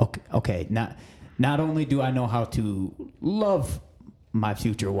 Okay, not only do I know how to love my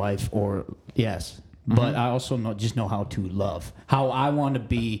future wife, or... Yes, but I also know how to love. How I want to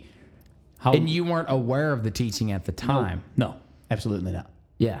be... And you weren't aware of the teaching at the time. No, absolutely not.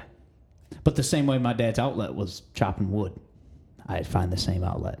 Yeah. But the same way my dad's outlet was chopping wood. I'd find the same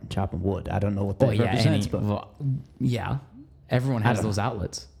outlet in chopping wood. I don't know what that represents, but... yeah. Everyone has those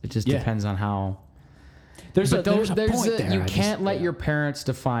outlets. It just depends on how... There's a point there. You can't let your parents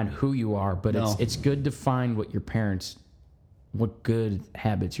define who you are, but it's good to find what good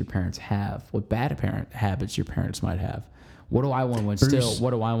habits your parents have, what bad habits your parents might have. What do I want to instill? What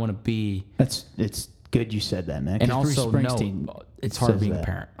do I want to be? It's good you said that, man. And also, it's hard being a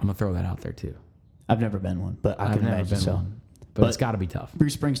parent. I'm gonna throw that out there too. I've never been one, but I can imagine so. One, but it's got to be tough.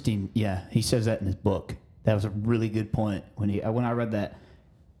 Bruce Springsteen, he says that in his book. That was a really good point when I read that.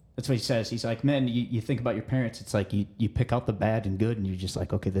 That's what he says. He's like, man, you think about your parents. It's like you pick out the bad and good, and you're just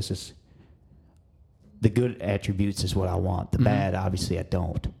like, okay, this is the good attributes is what I want. The bad, obviously, I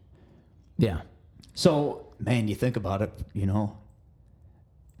don't. Yeah. So, man, you think about it,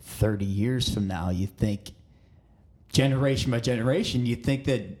 30 years from now, you think generation by generation, you think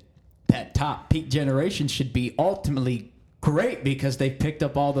that top peak generation should be ultimately great because they picked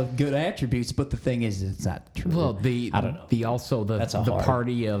up all the good attributes. But the thing is, it's not true. Well, I don't know. The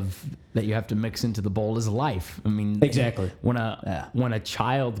party of that you have to mix into the bowl is life. I mean, exactly. When a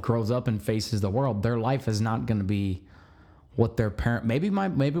child grows up and faces the world, their life is not going to be what their parent. Maybe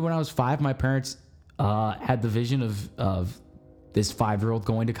when I was 5, my parents had the vision of this 5-year-old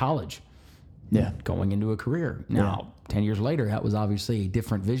going to college, going into a career. Now, 10 years later, that was obviously a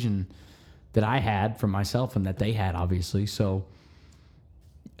different vision that I had for myself and that they had, obviously. So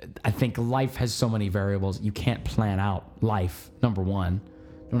I think life has so many variables. You can't plan out life, number one.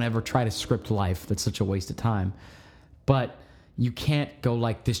 Don't ever try to script life. That's such a waste of time. But you can't go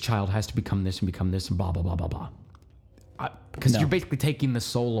like, this child has to become this and blah, blah, blah, blah, blah. Because you're basically taking the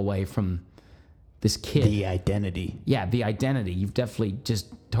soul away from this kid. The identity. Yeah, the identity. You've definitely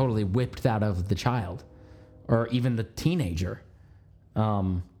just totally whipped that out of the child or even the teenager.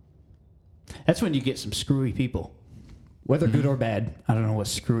 That's when you get some screwy people, whether good or bad. I don't know what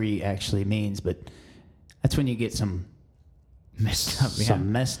screwy actually means, but that's when you get some messed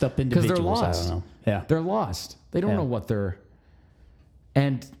up individuals. Because they're lost. I don't know. Yeah, they're lost. They don't know what they're.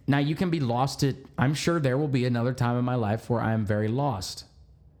 And now you can be lost at. I'm sure there will be another time in my life where I am very lost.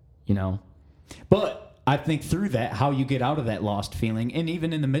 But I think through that, how you get out of that lost feeling, and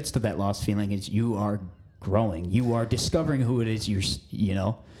even in the midst of that lost feeling, is you are growing. You are discovering who it is you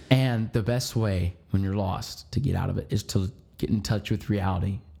know. And the best way when you're lost to get out of it is to get in touch with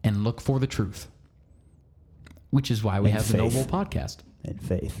reality and look for the truth, which is why we have the Noble podcast. And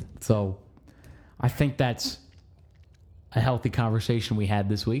faith. So I think that's a healthy conversation we had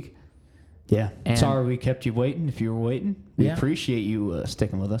this week. Yeah. And sorry we kept you waiting if you were waiting. We Yeah. appreciate you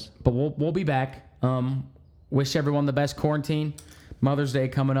sticking with us. But we'll be back. Wish everyone the best quarantine. Mother's Day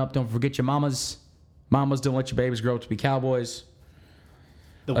coming up. Don't forget your mamas. Mamas, don't let your babies grow up to be cowboys.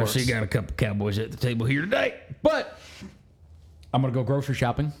 The So you got a couple cowboys at the table here today. But I'm going to go grocery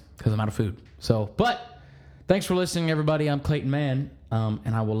shopping because I'm out of food. But thanks for listening, everybody. I'm Clayton Mann,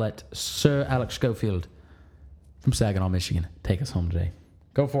 and I will let Sir Alex Schofield from Saginaw, Michigan, take us home today.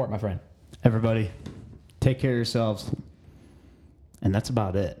 Go for it, my friend. Everybody, take care of yourselves. And that's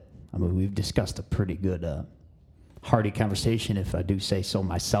about it. I mean, we've discussed a pretty good, hearty conversation, if I do say so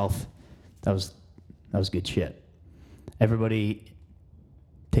myself. That was good shit. Everybody,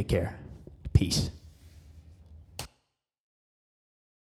 take care. Peace.